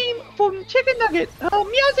Ice Queen from Chicken Nugget.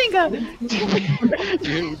 Meowzinga.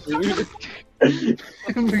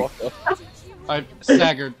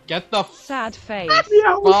 Staggered, get the Sad face.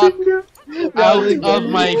 fuck out of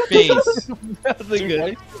my face. That's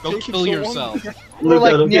good. Go kill yourself. Luke,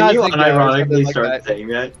 like can you Nyazik there or unironically something like start that. saying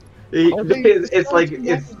that? It's like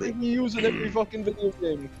he uses in every fucking video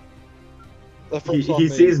game. he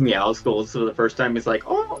sees Meow Skulls for the first time. He's like,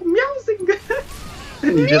 oh, Meowsing,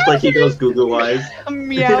 and he just like he goes Google eyes.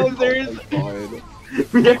 Meowsers.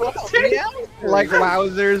 Meowsing. Like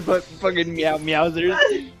wowzers, but fucking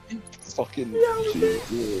meowsers. Fucking.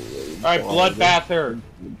 Alright, Bloodbather.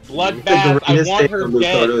 The Bloodbath. I greatest want day her of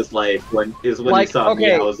dead. Lucado's life when he saw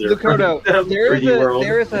Okay, Meowser Lucato, from there is 3D World. a.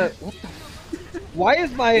 What the, why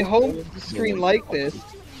is my home screen like this?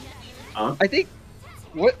 Huh? I think.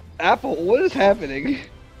 What Apple? What is happening?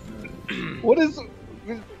 What is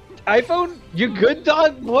iPhone? You good,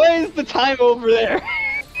 dog? What is the time over there?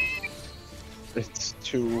 It's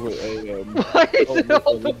 2 a.m. Why is it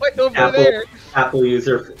all the way over there? Apple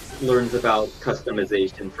user learns about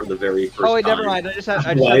customization for the very first time. Oh wait, never mind. I just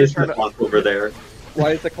had Why to is turn the it. clock over there?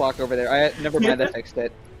 Why is the clock over there? Never mind. I fixed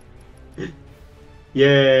it.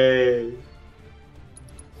 Yay!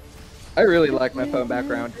 I really like my phone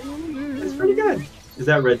background. It's pretty good. Is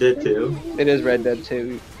that Red Dead 2? It is Red Dead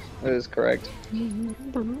 2. That is correct. Isn't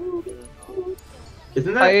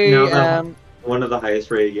that one of the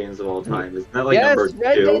highest rated games of all time? Isn't that like yes, number 2?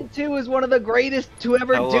 Red Dead 2 is one of the greatest to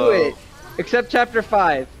ever do it. Except Chapter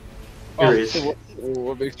 5.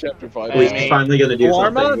 What makes Chapter 5? He's finally gonna do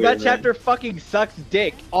something. That chapter fucking sucks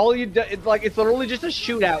dick. All you do, it's literally just a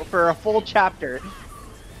shootout for a full chapter.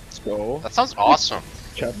 Let's go. That sounds awesome.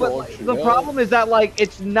 But the problem is that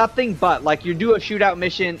it's nothing but you do a shootout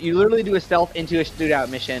mission, you literally do a stealth into a shootout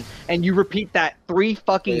mission, and you repeat that 3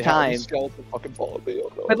 fucking times. But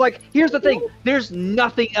here's the thing: there's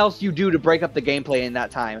nothing else you do to break up the gameplay in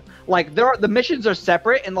that time. The missions are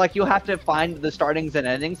separate, and you'll have to find the startings and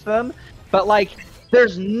endings for them. But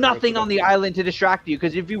there's nothing on the island to distract you,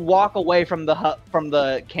 because if you walk away from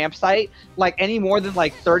the campsite any more than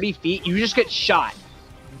 30 feet, you just get shot.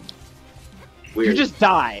 Weird. You just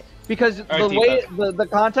die because the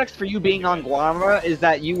context for you being on Guamara is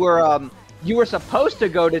that you were supposed to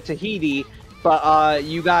go to Tahiti, but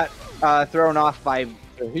you got thrown off by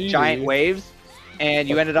giant waves, and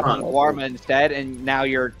you ended up on Guarma instead, and now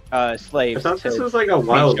you're slaves. I thought this was like a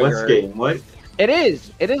Wild West game. What? It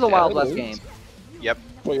is. It is a Wild West game. Yep.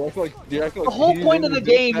 Wait, The whole point of the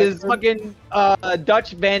game is fucking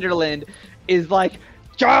Dutch Vanderland is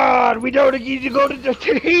John, we don't need to go to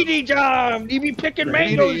Tahiti, John. You be picking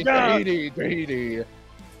mangoes, John. Tahiti. And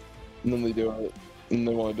then they do it. And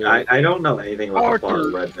they want to do it. I don't know anything about the plot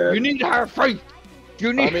of Red Dead. You need to have faith.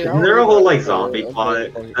 You need. Isn't there a whole zombie plot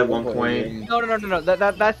at one point? No.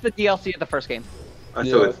 That's the DLC of the first game.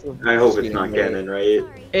 So I hope it's not canon, right?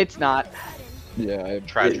 It's not. Yeah,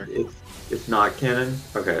 tragic. It's not canon.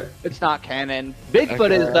 Okay. It's not canon.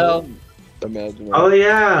 Bigfoot is though. Imagine. Oh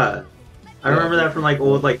yeah. I remember that from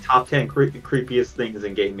old top 10 creepiest things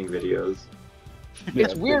in gaming videos.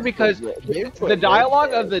 It's weird because the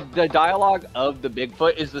dialogue of the dialogue of the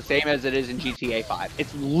Bigfoot is the same as it is in GTA 5.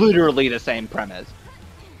 It's literally the same premise.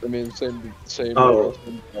 I mean, same. Oh,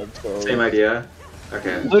 same idea.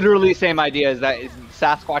 Okay. Literally same idea is that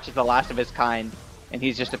Sasquatch is the last of his kind, and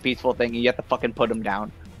he's just a peaceful thing. And you have to fucking put him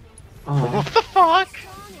down. Oh. What the fuck?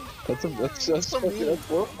 That's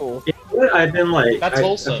horrible. I've been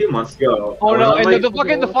a few months ago. Oh no! And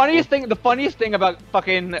the funniest thing about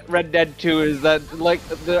fucking Red Dead 2 is that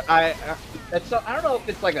I don't know if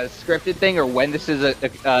it's a scripted thing or when this is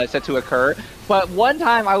set to occur. But one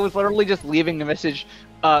time I was literally just leaving a message,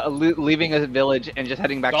 leaving a village and just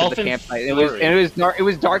heading back to the campsite. It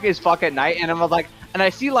was dark as fuck at night, and I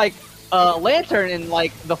see a lantern in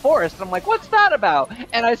the forest. And I'm like, what's that about?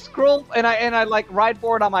 And I scroll and I ride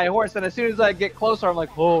forward on my horse, and as soon as I get closer, I'm like,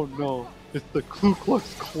 oh no, it's the Ku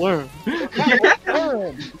Klux Klan. It's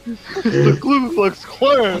the Ku Klux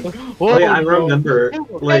Klan. Oh, I remember.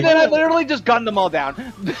 And then I literally just gunned them all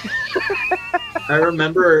down. I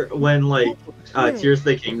remember when Tears of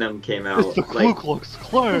the Kingdom came out. It's the Ku Klux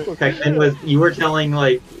Klan. You were telling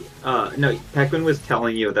no, Peckman was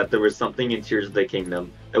telling you that there was something in Tears of the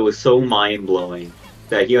Kingdom that was so mind-blowing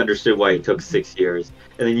that he understood why it took 6 years.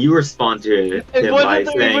 And then you responded to him by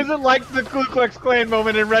saying... It wasn't like the Ku Klux Klan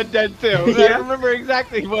moment in Red Dead 2. Yeah. I remember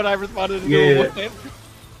exactly what I responded to with.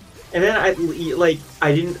 And then I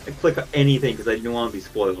didn't click anything because I didn't want to be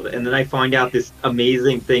spoiled. And then I find out this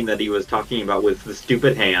amazing thing that he was talking about with the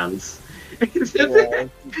stupid hands.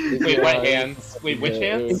 Wait, what hands? Wait, which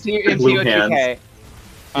hands? In TOTK.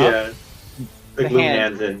 Yeah, the gloom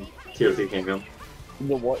hands in Tears of the Kingdom.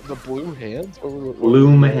 The what? The blue hands?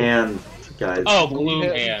 Gloom hands, guys. Oh, gloom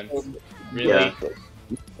hands. Really?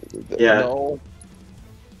 Yeah. No.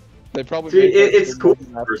 They probably. See, it's cool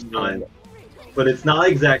the first time, but it's not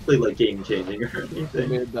exactly like game changing or They anything.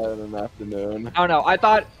 made that in an afternoon. I don't know. I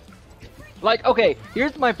thought, like, okay,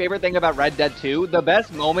 here's my favorite thing about Red Dead 2. The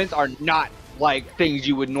best moments are not like things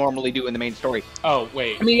you would normally do in the main story. Oh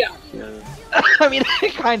wait. I mean, yeah. I mean,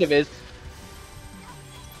 it kind of is.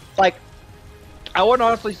 Like, I would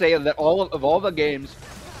honestly say that of all the games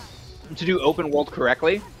to do open world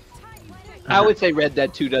correctly, I would say Red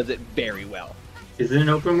Dead 2 does it very well. Is it an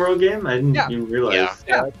open world game? I didn't Yeah. even realize.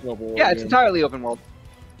 Yeah, it's entirely open world.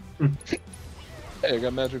 Hey, I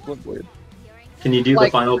got magic wood blade. Can you do the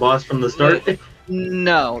Like- final boss from the start?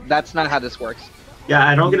 No, that's not how this works. Yeah,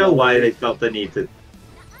 I don't know why they felt the need to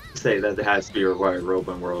say that it has to be required for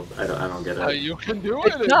open world. I don't get it. You can do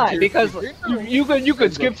it. It's not because you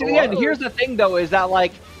could skip to the end. Here's the thing though, is that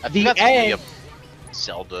like I think the that's end. a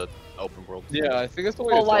Zelda open world. Yeah, I think it's the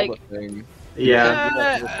way Well, it's like- Zelda thing.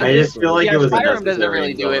 Yeah, I just feel like yeah, it was Skyrim unnecessary doesn't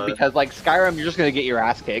really in do it Zelda. because like Skyrim, you're just gonna get your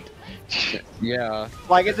ass kicked. Yeah.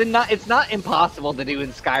 Like it's not impossible to do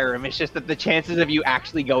in Skyrim. It's just that the chances of you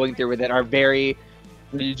actually going through with it are very.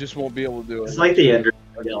 You just won't be able to do it. It's like the Ender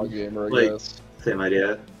gamer, I like, guess. same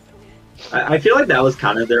idea. I feel like that was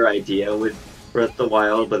kind of their idea with Breath of the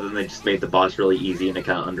Wild, but then they just made the boss really easy and it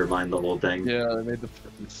kind of undermined the whole thing. Yeah, they made the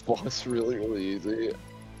boss really, really easy.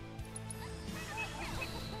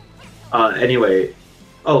 Anyway,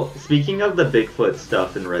 speaking of the Bigfoot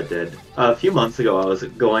stuff in Red Dead, a few months ago I was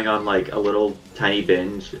going on like a little tiny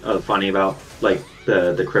binge of finding about like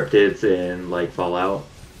the cryptids in like Fallout.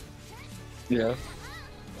 Yeah.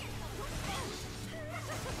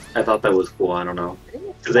 I thought that was cool. I don't know,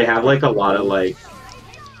 because they have like a lot of like,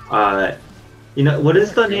 you know, what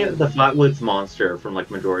is the name? The Flatwoods monster from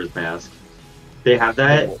like Majora's Mask. They have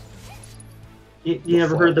that. You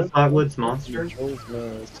never heard the Flatwoods monster?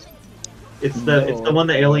 It's the one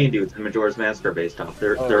the alien dudes in Majora's Mask are based off.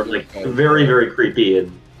 They're like very, very creepy,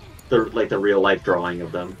 and they're like the real life drawing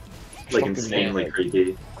of them, like insanely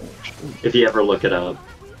creepy. If you ever look it up.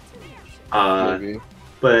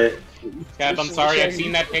 But Gab, I'm sorry, I've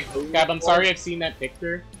seen that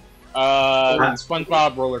picture.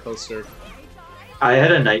 SpongeBob roller coaster. I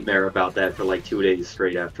had a nightmare about that for like 2 days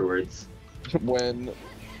straight afterwards. When?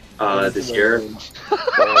 This year.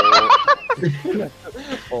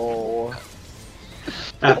 Oh.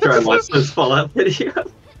 After I watched this Fallout video.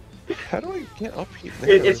 How do I get up here?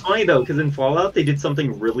 It's funny though, because in Fallout they did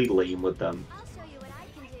something really lame with them.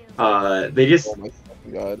 They just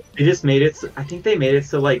they just made it. I think they made it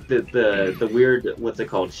so like the weird, what's it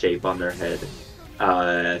called, shape on their head,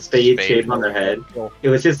 spade shape on their head. It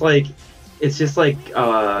was just like, it's just like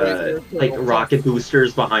rocket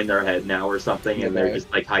boosters behind their head now or something, and they're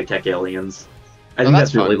just like high tech aliens. I think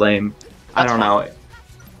that's really lame. I don't know.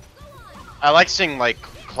 I like seeing like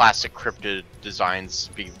classic cryptid designs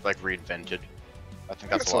be like reinvented. I think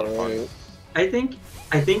that's a lot of fun. I think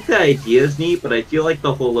the idea is neat, but I feel like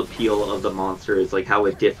the whole appeal of the monster is like how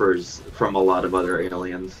it differs from a lot of other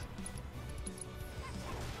aliens.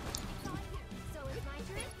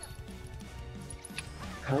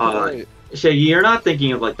 Shaggy, you're not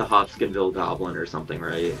thinking of like the Hopkinsville Goblin or something,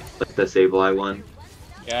 right? Like the Sableye one?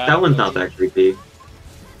 Yeah. That one's not that creepy.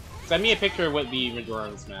 Send me a picture of what the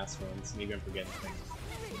Majora's Mask ones. Maybe I'm forgetting things.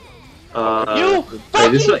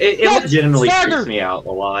 It legitimately freaks me out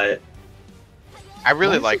a lot. I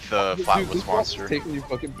really like the Flatwoods monster. Taking you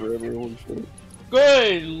fucking forever, holy shit.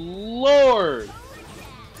 Good lord!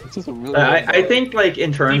 It's just a really I think like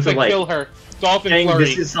in terms of like kill her. Dolphin saying flurry.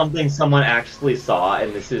 this is something someone actually saw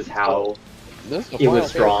and this is how This it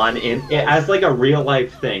was drawn in as like a real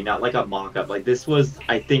life thing, not like a mock-up. Like this was,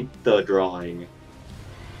 I think, the drawing.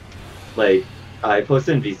 Like I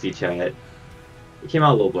posted in VC chat. It came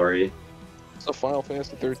out a little blurry. It's a Final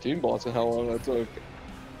Fantasy 13 boss and how long that took.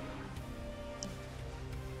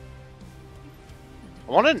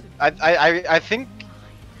 I think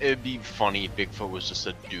it'd be funny if Bigfoot was just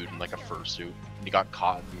a dude in like a fursuit. And he got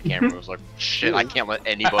caught and the camera was like, shit, I can't let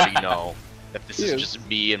anybody know that this is just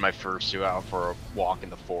me in my fursuit out for a walk in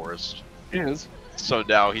the forest. Yes. So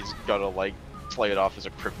now he's gotta like play it off as a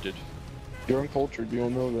cryptid. You're uncultured, you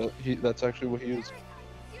don't know that that's actually what he is.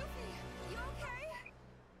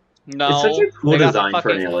 No. It's such a cool they got design for an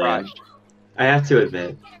fucking alien. crushed. I have to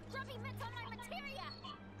admit.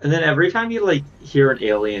 And then every time you like hear an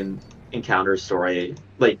alien encounter story,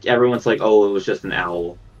 like everyone's like, "Oh, it was just an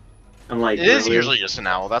owl." I'm like, It is really? usually just an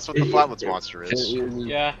owl. That's what the Flatwoods monster is.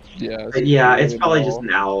 Yeah. Yeah, it's probably just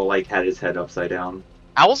an owl like had his head upside down.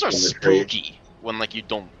 Owls are in the tree. spooky when like you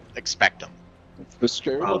don't expect them. The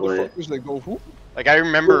scary Probably. motherfuckers, they go whoop. Like I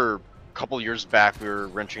remember a couple years back, we were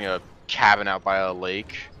renting a cabin out by a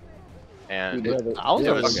lake, and Owls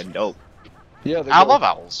are fucking dope. Yeah, I love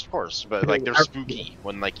owls, of course, but like they're spooky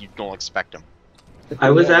when like you don't expect them.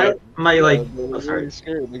 I was at my like. they're Oh, sorry. really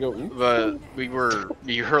scared. They go. "Ooh." But we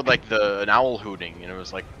heard like an owl hooting, and it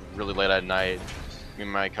was like really late at night. Me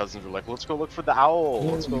and my cousins were like, "Let's go look for the owl.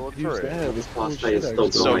 Let's go look for it." This boss fight is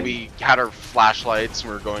still So going. we had our flashlights,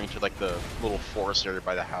 and we were going to like the little forest area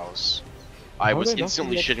by the house. I was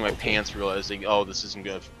instantly shitting my pants, realizing, oh, this isn't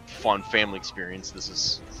a fun family experience. This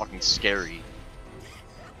is fucking scary.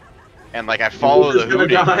 And like I followed the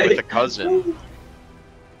hooting with a cousin.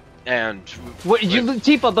 And what, you,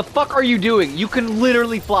 Tifa, the fuck are you doing? You can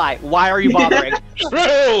literally fly. Why are you bothering?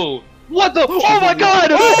 True! What the? Oh my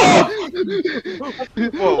god!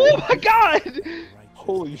 Oh my god!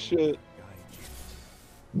 Holy shit!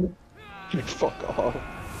 Fuck off!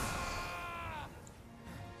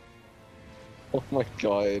 Oh my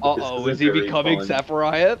god! Uh-oh, is he becoming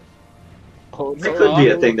Sephiroth? Oh, That could be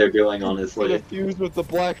a thing they're doing, honestly. Gonna fuse with the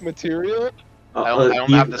black materia? I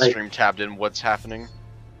don't have the stream tabbed in. What's happening?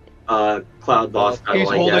 Cloud boss battle. He's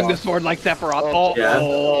holding the sword like Sephiroth. Oh, yeah.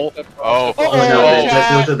 Oh,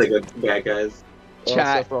 no, those are the good guys.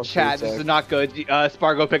 Chat, this is not good.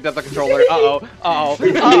 Spargo picked up the controller. Uh-oh.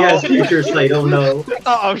 He has future sight, oh no.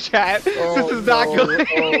 Uh-oh, chat. This is not good.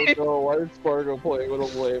 Oh no, why is Spargo playing with a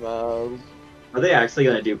lame ass? Are they actually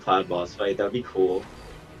gonna do Cloud boss fight? That'd be cool.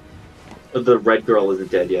 But the red girl isn't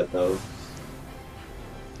dead yet, though.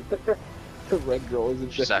 The red girl isn't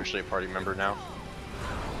dead. She's actually a party member now.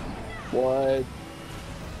 What?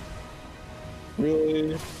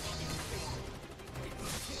 Really?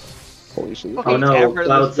 Holy shit. Oh no,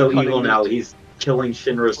 Cloud's so evil now. He's killing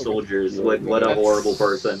Shinra's soldiers. What a horrible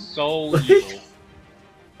person. So evil.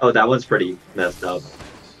 Oh, that one's pretty messed up.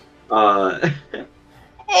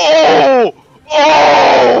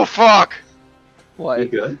 Oh, fuck! What? You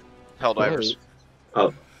good? Helldivers.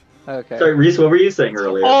 Oh. Okay. Sorry, Reese, what were you saying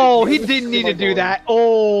earlier? Oh, he didn't need to do that.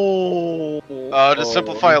 Oh. To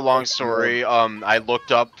simplify a long story, I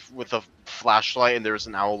looked up with a flashlight and there was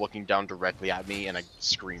an owl looking down directly at me and I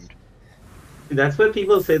screamed. That's what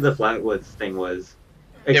people say the Flatwoods thing was.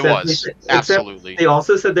 It was, absolutely. They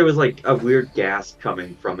also said there was like a weird gas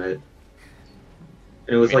coming from it.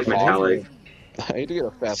 And it was like metallic. I need to get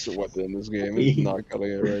a faster weapon in this game. It's not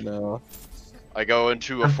cutting it right now. I go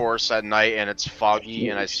into a forest at night and it's foggy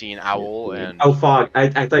and I see an owl and... Oh, fog. I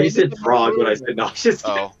thought you said frog when I said nauseous.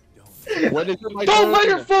 Oh. When is it my Don't turn? let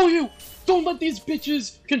her fool you! Don't let these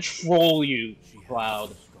bitches control you,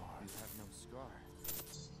 Cloud.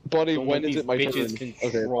 Buddy, Don't when let is these it my turn? bitches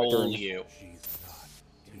control Okay, you.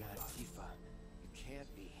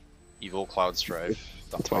 Evil Cloud Strife.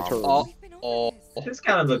 It's my turn. Oh. It's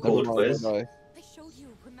kind of a cool twist. I showed you,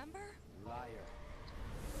 remember?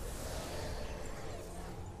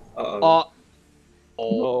 Oh.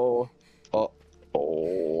 Oh.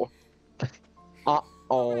 Oh.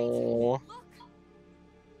 Uh-oh.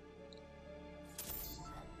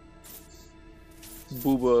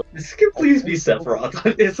 Booba. This could please be Sephiroth.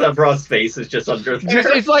 Sephiroth's face is just under there.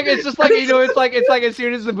 It's just like you know, it's like as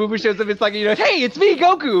soon as the booba shows up, it's like, you know, hey, it's me,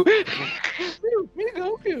 Goku. Me,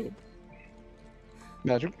 Goku.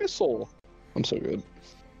 Magic missile. I'm so good.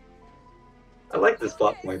 I like this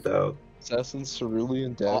plot point though. Assassin,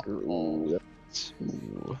 Cerulean Dagger. Ooh, that's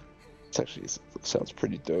actually sounds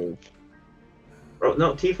pretty dope. Bro,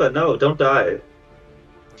 no, Tifa, no, don't die.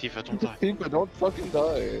 Tifa, don't die. Tifa, don't fucking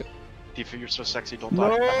die. Tifa, you're so sexy, don't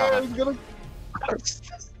No, die. I'm gonna.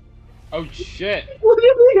 Oh shit. What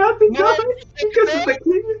really happened, No, guys? Because of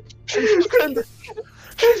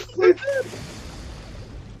the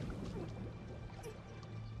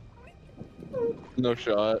No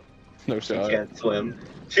shot. No She shot. can't swim.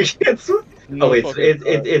 She can't swim. No Oh, fucking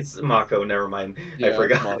it's Mako. Never mind. Yeah, I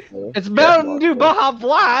forgot. Mako. It's Mountain Dew Baja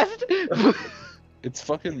Blast. It's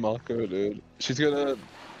fucking Mako, dude. She's gonna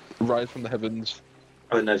rise from the heavens.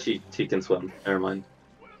 Oh no, she can swim. Never mind.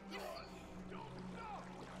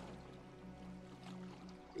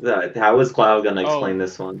 How is Cloud gonna explain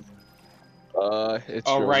this one? It's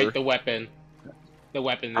Oh, your... right, the weapon. The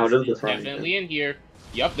weapon Out of the is frying definitely in here.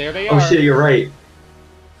 Yup, there they are. Oh shit, you're right.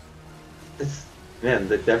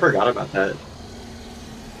 Man, I forgot about that.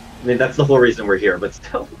 I mean, that's the whole reason we're here, but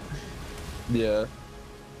still. Yeah.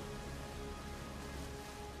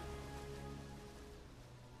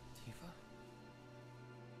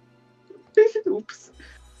 Oops.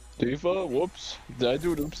 Tifa, whoops. Did I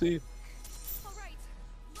do an oopsie?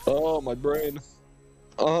 Oh, my brain.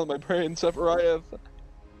 Oh, my brain, Sephiroth.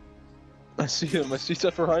 I see him, I see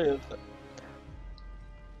Sephiroth.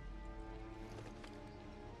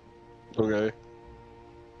 Okay.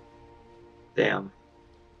 Damn.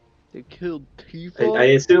 They killed Tifa? I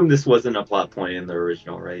assume this wasn't a plot point in the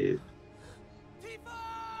original, right?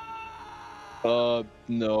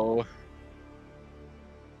 No.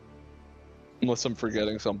 Unless I'm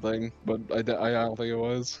forgetting something, but I don't think it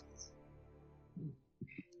was.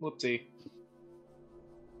 Whoopsie.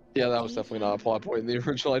 Yeah, that was definitely not a plot point in the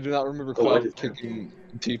original. I do not remember Cloud kicking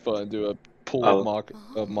Tifa into a pool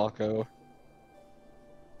of Mako.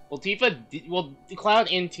 Well, Cloud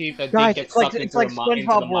and Tifa did Guys, get it's like, sucked it's into, like into the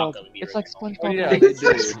SpongeBob World. Mako. It's like SpongeBob Oh, yeah, World. it's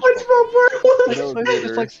like SpongeBob World.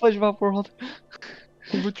 It's like SpongeBob World.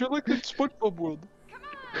 But you're like in SpongeBob World.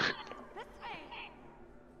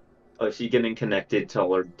 Oh, is she getting connected to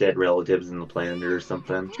all her dead relatives in the planet or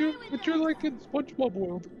something? But you're like in SpongeBob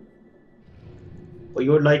World. Well,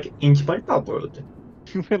 you're like in SpongeBob World.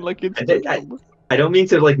 Like it's SpongeBob World. I don't mean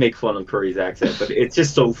to like make fun of Curry's accent, but it's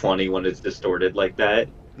just so funny when it's distorted like that.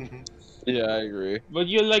 Yeah, I agree. But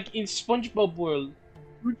you're like in SpongeBob World.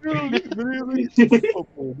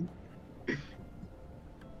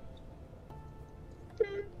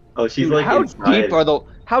 Oh, she's Dude, like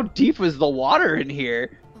how deep is the water in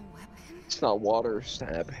here? It's not water,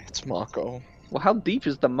 Stab. It's Mako. Well, how deep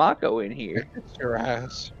is the Mako in here? It's your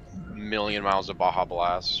ass. Million miles of Baja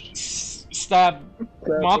Blast. Stab.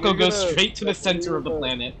 Mako goes straight to the center of the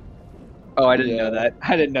planet. Oh, I didn't know that.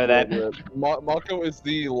 I didn't know that. Mako is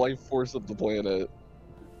the life force of the planet.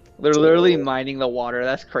 They're literally mining the water.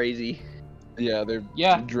 That's crazy. Yeah, they're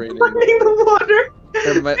draining the water.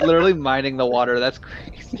 They're literally mining the water. That's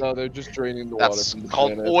crazy. No, they're just draining the That's water from the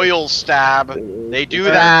called planet. oil stab. They do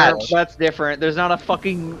that. That's different. There's not a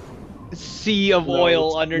fucking sea of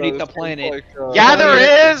oil underneath the planet. Like, Yeah,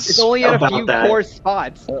 there is! It's only in a few core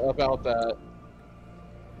spots. About that.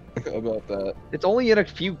 It's only in a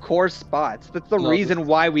few core spots. That's the reason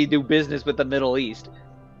why we do business with the Middle East.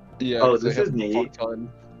 Yeah. Oh, this is neat.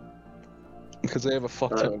 Because they have a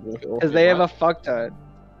fuck ton of oil. Because they have a fuck ton.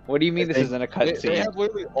 What do you mean this isn't a They cutscene? have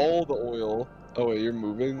literally all the oil. Oh wait, you're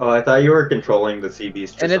moving? Oh, I thought you were controlling the sea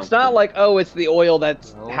beast. And it's not like, oh, it's the oil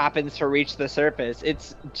that happens to reach the surface.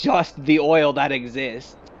 It's just the oil that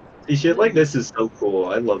exists. See, shit like this is so cool.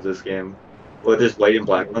 I love this game. Well, there's white and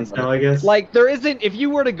black ones now, I guess. Like, there isn't, if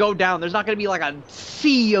you were to go down, there's not going to be like a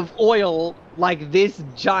sea of oil like this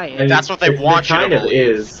giant. I mean, That's what they want you to kind of believe.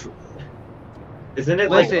 is. Isn't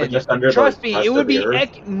it like Listen, just under trust the me, crust it would of the be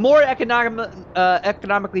earth? more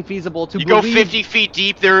economically feasible to You go believe 50 feet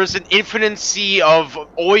deep, there is an infinite sea of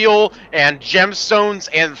oil and gemstones,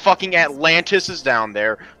 and fucking Atlantis is down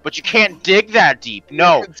there. But you can't dig that deep.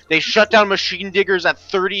 No, they shut down machine diggers at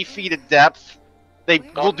 30 feet of depth. They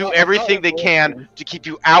will do everything they can to keep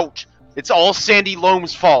you out. It's all Sandy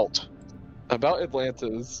Loam's fault. About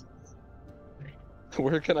Atlantis.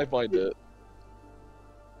 Where can I find it?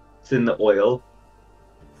 It's in the oil.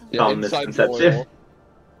 Yeah, Common inside the misconception. oil.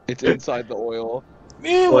 It's inside the oil.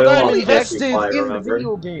 Man, Oil what on that the invest is fly, in the remember?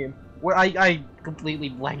 video game. Where I completely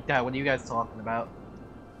blanked out. What are you guys talking about?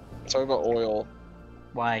 Talking about oil.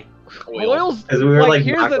 Why? oil's Because we were like,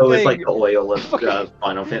 here's the Mako is thing. like the oil of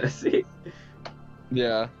Final Fantasy.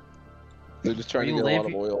 Yeah. They're just trying to get a lot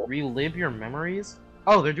of oil. Relive your memories?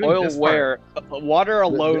 Oh, they're doing Oil this where water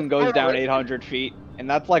alone goes Yeah, down right. 800 feet, and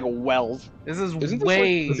that's like wells. This is Isn't this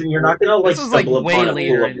way. Listen, you're not gonna like This was like stumble way upon a pool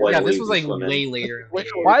later. of oil Yeah, this you was like swim in. way later.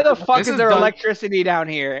 Why the fuck This is is there done- electricity down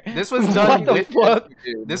here? This was done What with. the fuck?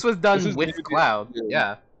 This was done This is with near the Cloud. end of the game.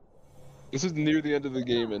 Yeah. This is near the end of the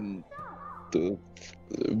game in the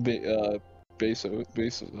base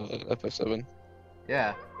FF7.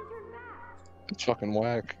 Yeah. It's fucking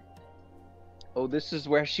whack. Oh, this is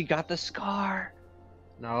where she got the scar.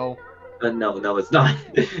 No. No, it's not.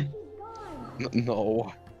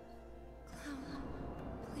 No.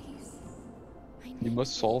 Please. You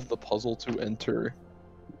must solve the puzzle to enter.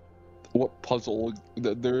 What puzzle?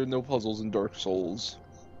 There are no puzzles in Dark Souls.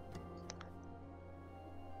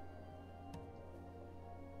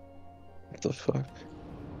 What the fuck?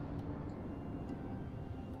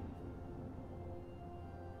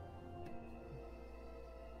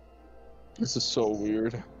 This is so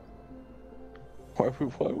weird. Why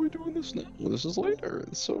are we doing this now? This is later.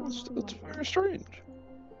 It's very strange.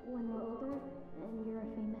 When we're older and you're a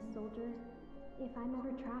famous soldier, if I'm ever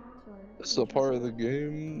trapped or... This is a part of the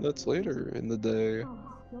game that's later in the day. Oh,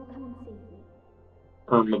 you'll come and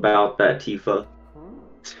save me. About that Tifa.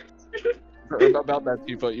 About that,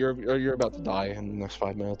 Tifa, you're about to die in the next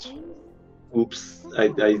 5 minutes. Oops, I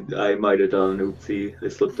might have done an oopsie. I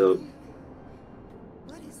slipped up.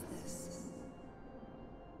 What is this?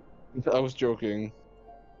 I was joking.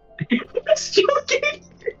 I was joking.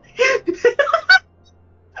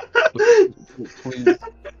 Please.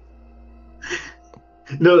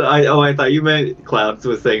 No, I thought you meant Clouds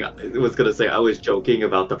was gonna say I was joking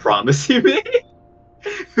about the promise you made.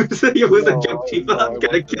 It was a joke, Tifa. I'm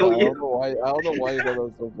gonna kill you. I don't know why you thought that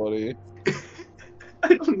was so funny.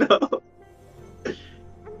 I don't know.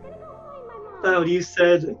 Cloud, you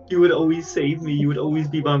said you would always save me. You would always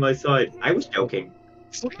be by my side. I was joking.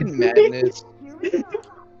 Fucking madness.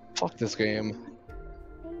 Fuck this game.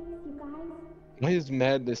 Why is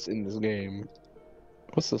madness in this game?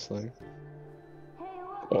 What's this thing?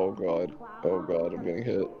 Oh god. Oh god, I'm getting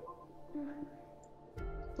hit.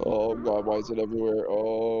 Oh god, why is it everywhere?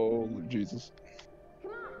 Oh, Jesus.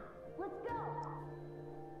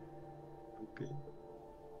 Okay.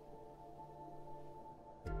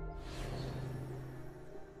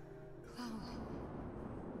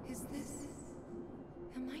 Is this...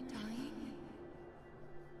 Am I dying?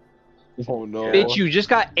 Oh no. Bitch, you just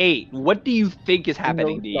got 8. What do you think is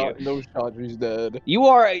happening to you? No shot, she's dead. You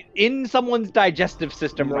are in someone's digestive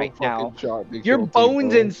system right now. Your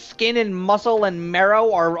bones and skin and muscle and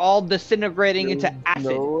marrow are all disintegrating into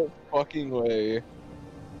acid. No fucking way.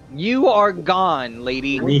 You are gone,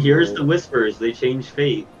 lady. I mean, here's the whispers. They change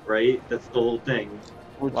fate, right? That's the whole thing.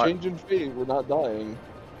 We're changing fate. We're not dying.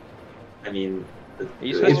 I mean,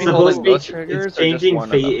 it's supposed to be it's changing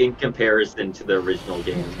fate in comparison to the original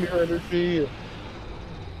game. Pure energy.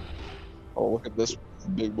 Oh, look at this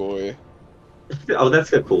big boy. Oh,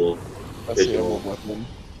 that's a cool That's visual. the weapon.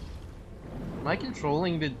 Am I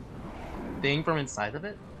controlling the thing from inside of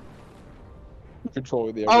it?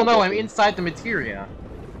 Controlling the. Oh no, I'm inside the materia.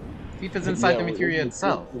 Tifa's inside the materia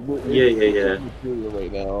itself. Yeah. Materia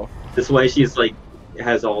right now. That's why she's like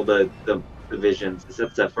has all the visions. Is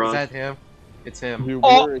that Sephiroth? Is that him? It's him.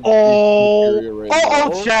 Oh,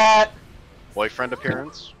 chat! Boyfriend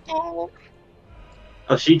appearance? Oh,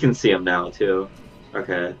 she can see him now too.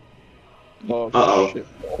 Okay. Oh, shit.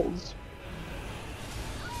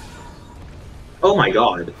 Oh my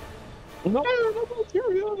god. No,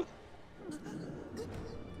 materia.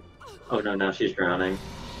 Oh no, now she's drowning.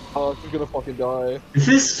 Oh, she's gonna fucking die. This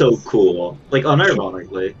is so cool. Like,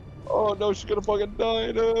 unironically. Oh no, she's gonna fucking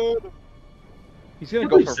die, dude. He's gonna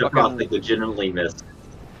go for Sephiroth, fucking... like, legitimately missed.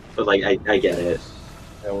 But, like, I get it.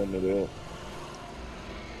 I wouldn't do it.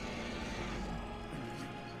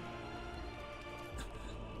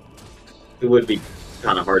 It would be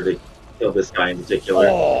kind of hard to kill this guy in particular.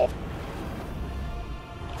 Oh.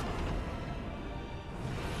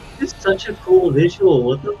 It's such a cool visual.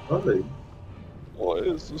 What the fuck? Why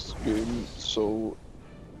is this game so...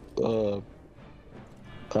 I don't know.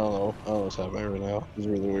 I don't know what's happening right now. It's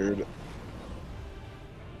really weird.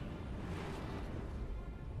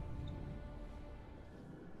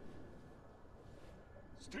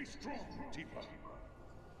 Stay strong, Tifa.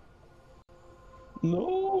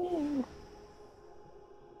 No!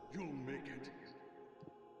 You'll make it.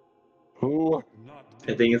 Who?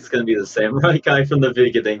 I think it's gonna be the samurai guy from the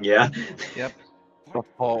beginning, yeah. Yep.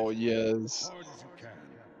 Oh, yes.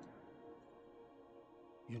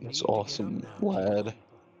 That's awesome, lad.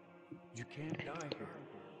 You can't die here.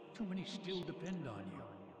 Too many still depend on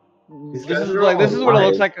you. This is what it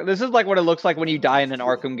looks like. This is like what it looks like when you die in an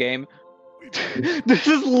Arkham game. This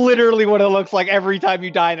is literally what it looks like every time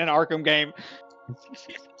you die in an Arkham game.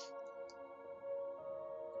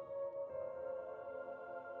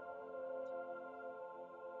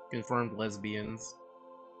 Confirmed lesbians.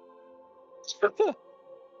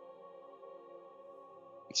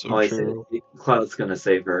 So I true. see. Cloud's gonna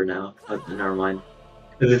save her now. Never mind.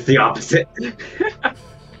 It's the opposite.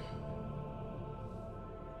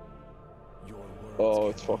 Oh,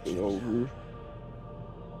 it's fucking over.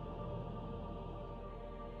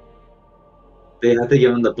 They have to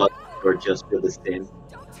give him the blood sword just for this game.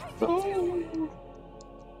 No.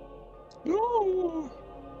 No.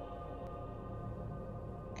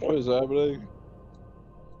 What is happening?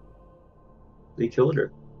 They killed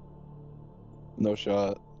her. No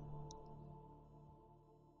shot.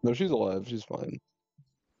 No, she's alive. She's fine.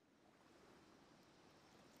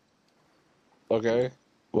 Okay.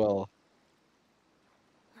 Well.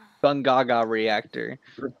 Gungaga reactor.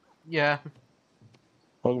 Yeah.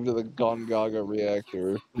 Welcome to the Gongaga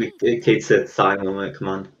reactor. Kate said sign moment, come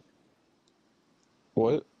on.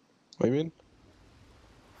 What? What do you mean?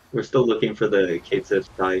 We're still looking for the Kate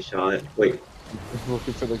Sith die shot. Wait,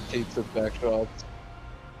 Looking for the Kate Sith back shots.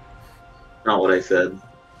 not what I said.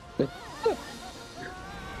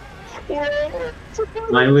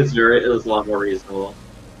 Mine was it was a lot more reasonable.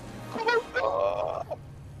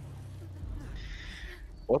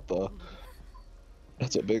 What the?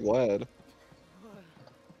 That's a big lad.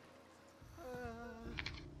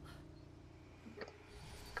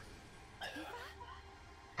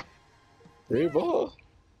 Reva?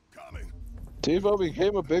 Tifa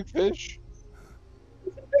became a big fish.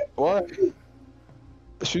 What?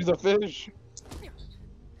 She's a fish.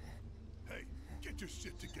 Hey, get your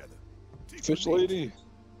shit together. Tifa Fish needs lady.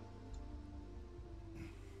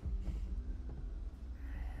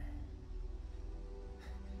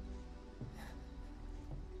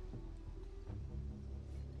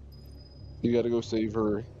 You gotta go save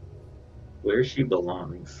her. Where she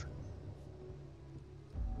belongs.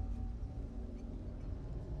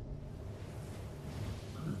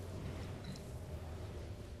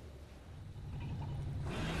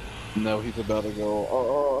 Now he's about to go,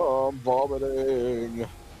 oh, I'm vomiting.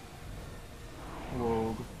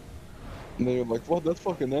 Whoa. And they're like, what? That's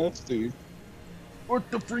fucking nasty. What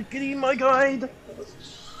the freaking my guide?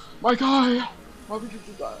 My guy! Why would you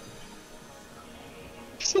do that?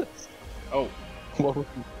 Oh. Why would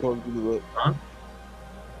you do that? Huh?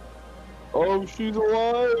 Oh, she's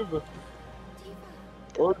alive!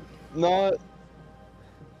 Or not.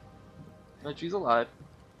 No, she's alive.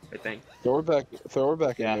 I think. Throw her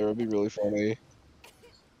back in there, it'd be really funny.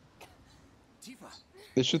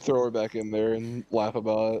 They should throw her back in there and laugh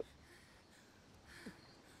about it.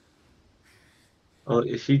 Oh,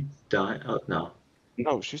 is she dying? Oh, no.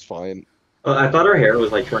 No, she's fine. Oh, I thought her hair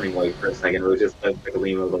was like turning white for a second. It was just like the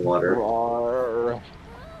gleam of the water. Roar.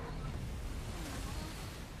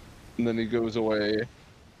 And then he goes away.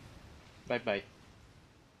 Bye-bye.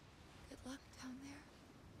 Good luck down there.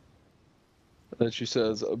 And then she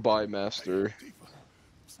says, bye, master.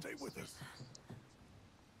 Stay with us.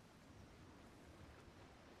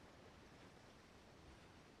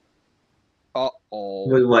 Uh-oh.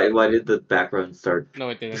 Wait, why did the background start? No,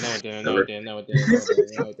 it didn't. No, it didn't. No, it didn't. No, it didn't. No, it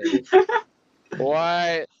didn't. No, it didn't.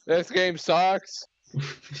 What? This game sucks.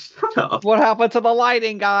 Shut up. What happened to the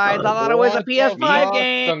lighting, guys? I thought it was a What the PS5 fuck?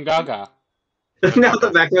 game. Gaga. Now the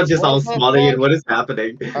background's just all What the smutty and fuck? what is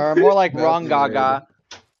happening? Or more like Badly wrong Gaga.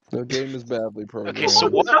 The game is badly programmed. Okay, so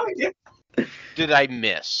what did I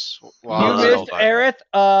miss? You While missed Zelda died?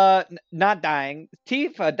 Aerith, not dying,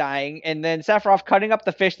 Tifa dying, and then Sephiroth cutting up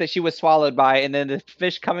the fish that she was swallowed by, and then the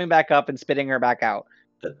fish coming back up and spitting her back out.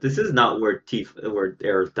 This is not where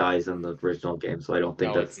Aerith dies in the original game, so I don't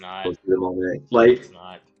think No, that's it's not. supposed to be the moment. Like, It's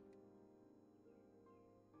not.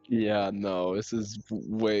 Yeah, no, this is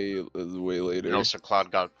way later. And also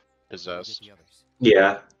Cloud got possessed.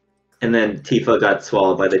 yeah. And then Tifa got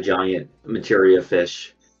swallowed by the giant materia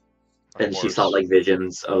fish, and she saw like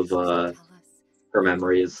visions of her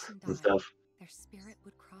memories and stuff. Their spirit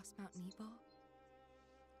would cross Mount Nebo?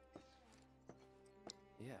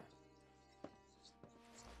 Yeah.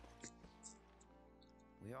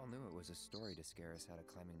 We all knew it was a story to scare us out of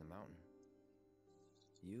climbing the mountain.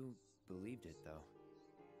 You believed it, though.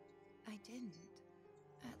 I didn't.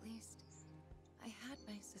 At least, I had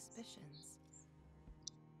my suspicions.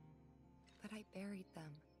 But I buried them.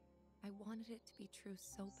 I wanted it to be true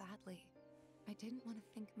so badly. I didn't want to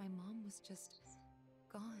think my mom was just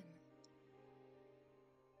gone.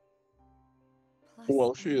 Plus,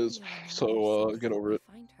 Well, she I knew is, you and so, Alex get would over it.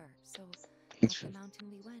 Find her, so up the mountain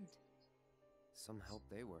we went. Some help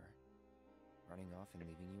they were. Running off and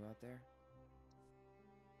leaving you out there?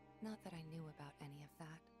 Not that I knew about any of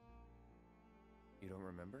that. You don't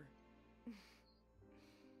remember?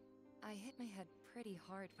 I hit my head pretty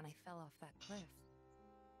hard when I fell off that cliff.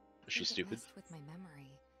 Was she Think it stupid? messed with my memory.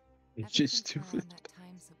 She's Everything stupid. around that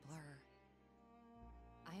time's a blur.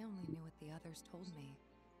 I only knew what the others told me.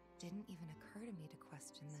 Didn't even occur to me to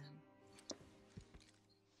question them.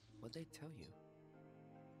 What'd they tell you?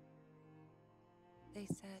 They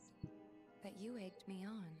said that you egged me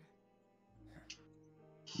on.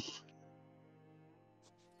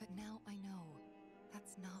 But now I know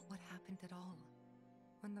that's not what happened at all.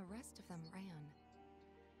 When the rest of them ran,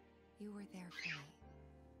 you were there for me.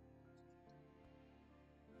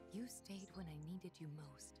 You stayed when I needed you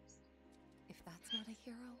most. If that's not a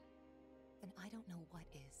hero, then I don't know what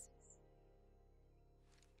is.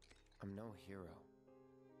 I'm no hero.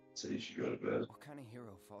 So you should go to bed. What kind of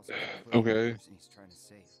hero falls off a cliff Okay. with the person he's trying to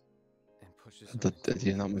save and pushes them into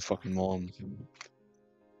You're not my fucking mom.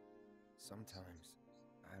 Sometimes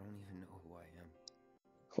I don't even know who I am.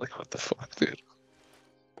 Like, what the fuck, dude?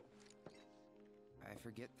 I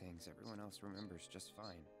forget things everyone else remembers just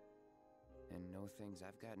fine, and know things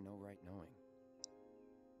I've got no right knowing.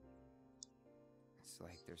 It's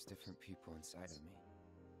like there's different people inside of me.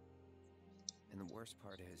 And the worst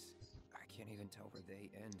part is, I can't even tell where they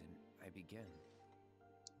end and I begin.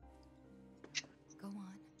 Go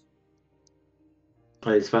on.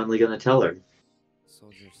 I was finally gonna tell her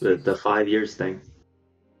Soldiers. the 5 years thing.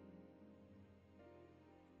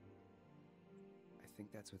 I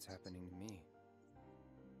think that's what's happening to me.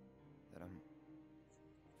 That I'm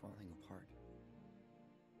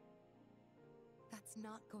It's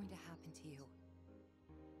not going to happen to you.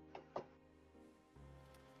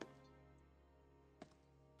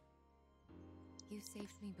 You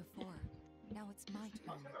saved me before. Now it's my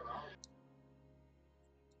turn.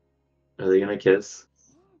 Are they gonna kiss?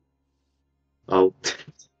 Oh.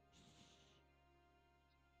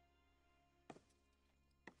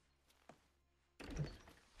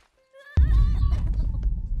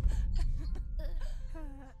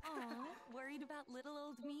 Aw, worried about little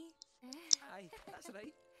old me? That's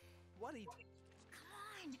right. Worried.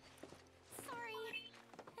 Come on. Sorry.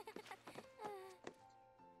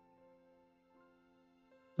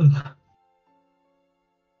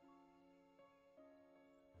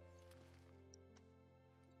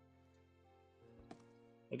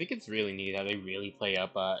 I think it's really neat how they really play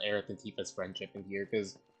up Aerith and Tifa's friendship in here,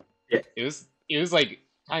 because it was like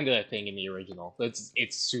kind of a thing in the original.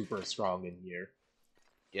 It's super strong in here.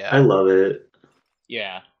 Yeah, I love it.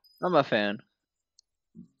 Yeah. I'm a fan.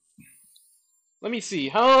 Let me see.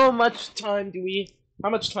 How much time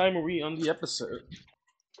are we on the episode?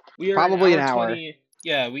 We are Probably an hour. 20.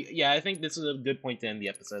 Yeah, I think this is a good point to end the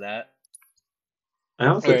episode at. I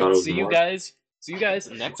also thought it was See more. you guys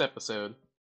next episode.